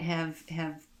that have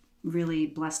really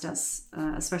blessed us,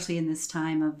 especially in this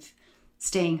time of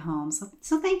staying home.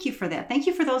 So thank you for that. Thank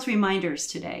you for those reminders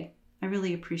today. I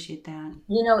really appreciate that.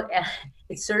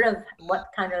 It's sort of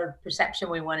what kind of perception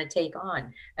we want to take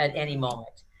on at any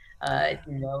moment,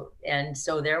 and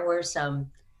so there were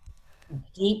some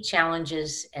deep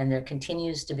challenges, and there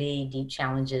continues to be deep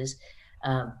challenges.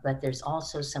 But there's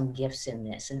also some gifts in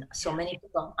this. And so many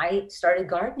people, I started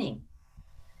gardening.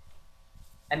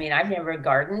 I've never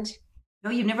gardened. No,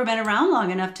 you've never been around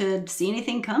long enough to see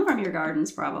anything come from your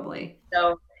gardens, probably.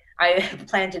 So I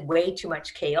planted way too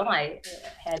much kale. I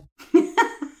had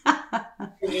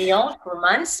meal for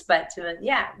months, but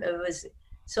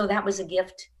that was a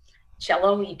gift.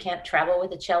 Cello, you can't travel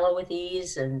with a cello with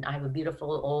ease. And I have a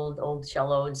beautiful old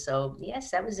cello. And so,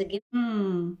 yes, that was a gift.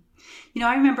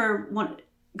 I remember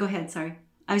go ahead, sorry.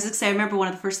 I was going to say, I remember one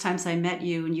of the first times I met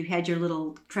you and you had your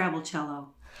little travel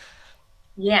cello.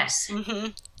 Yes.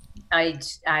 I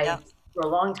For a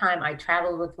long time, I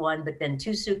traveled with one, but then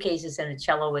 2 suitcases and a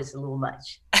cello was a little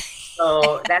much.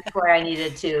 So that's why I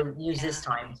needed to use this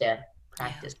time to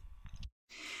practice.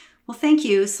 Well, thank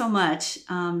you so much,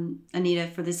 Anita,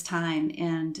 for this time.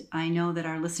 And I know that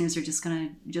our listeners are just going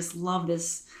to just love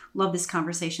this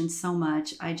conversation so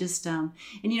much. I just, and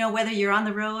whether you're on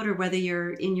the road or whether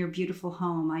you're in your beautiful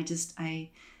home, I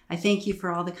thank you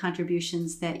for all the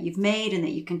contributions that you've made and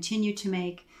that you continue to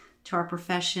make to our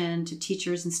profession, to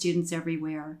teachers and students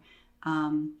everywhere.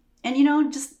 And,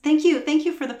 just thank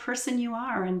you for the person you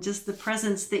are and just the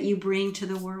presence that you bring to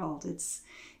the world. It's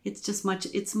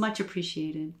much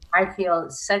appreciated. I feel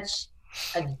such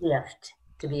a gift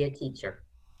to be a teacher.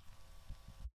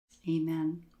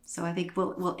 Amen. So I think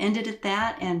we'll end it at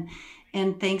that. And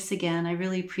thanks again. I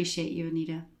really appreciate you,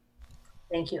 Anita.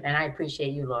 Thank you. And I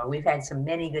appreciate you, Laura. We've had some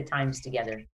many good times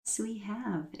together. So we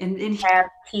have. And have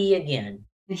tea again.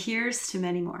 And here's to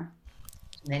many more.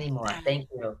 Many more. Thank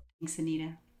you. Thanks,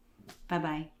 Anita.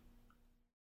 Bye-bye.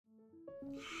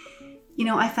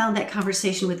 I found that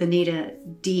conversation with Anita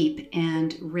deep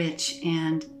and rich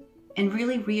and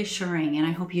really reassuring, and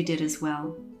I hope you did as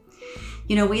well.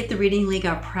 We at the Reading League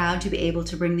are proud to be able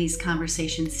to bring these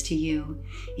conversations to you.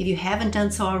 If you haven't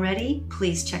done so already,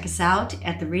 please check us out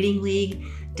at the Reading League,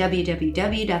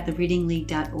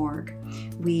 www.thereadingleague.org.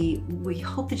 We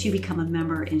hope that you become a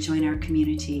member and join our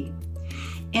community.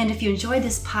 And if you enjoyed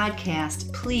this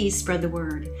podcast, please spread the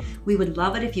word. We would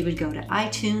love it if you would go to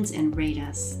iTunes and rate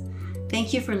us.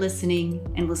 Thank you for listening,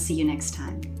 and we'll see you next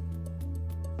time.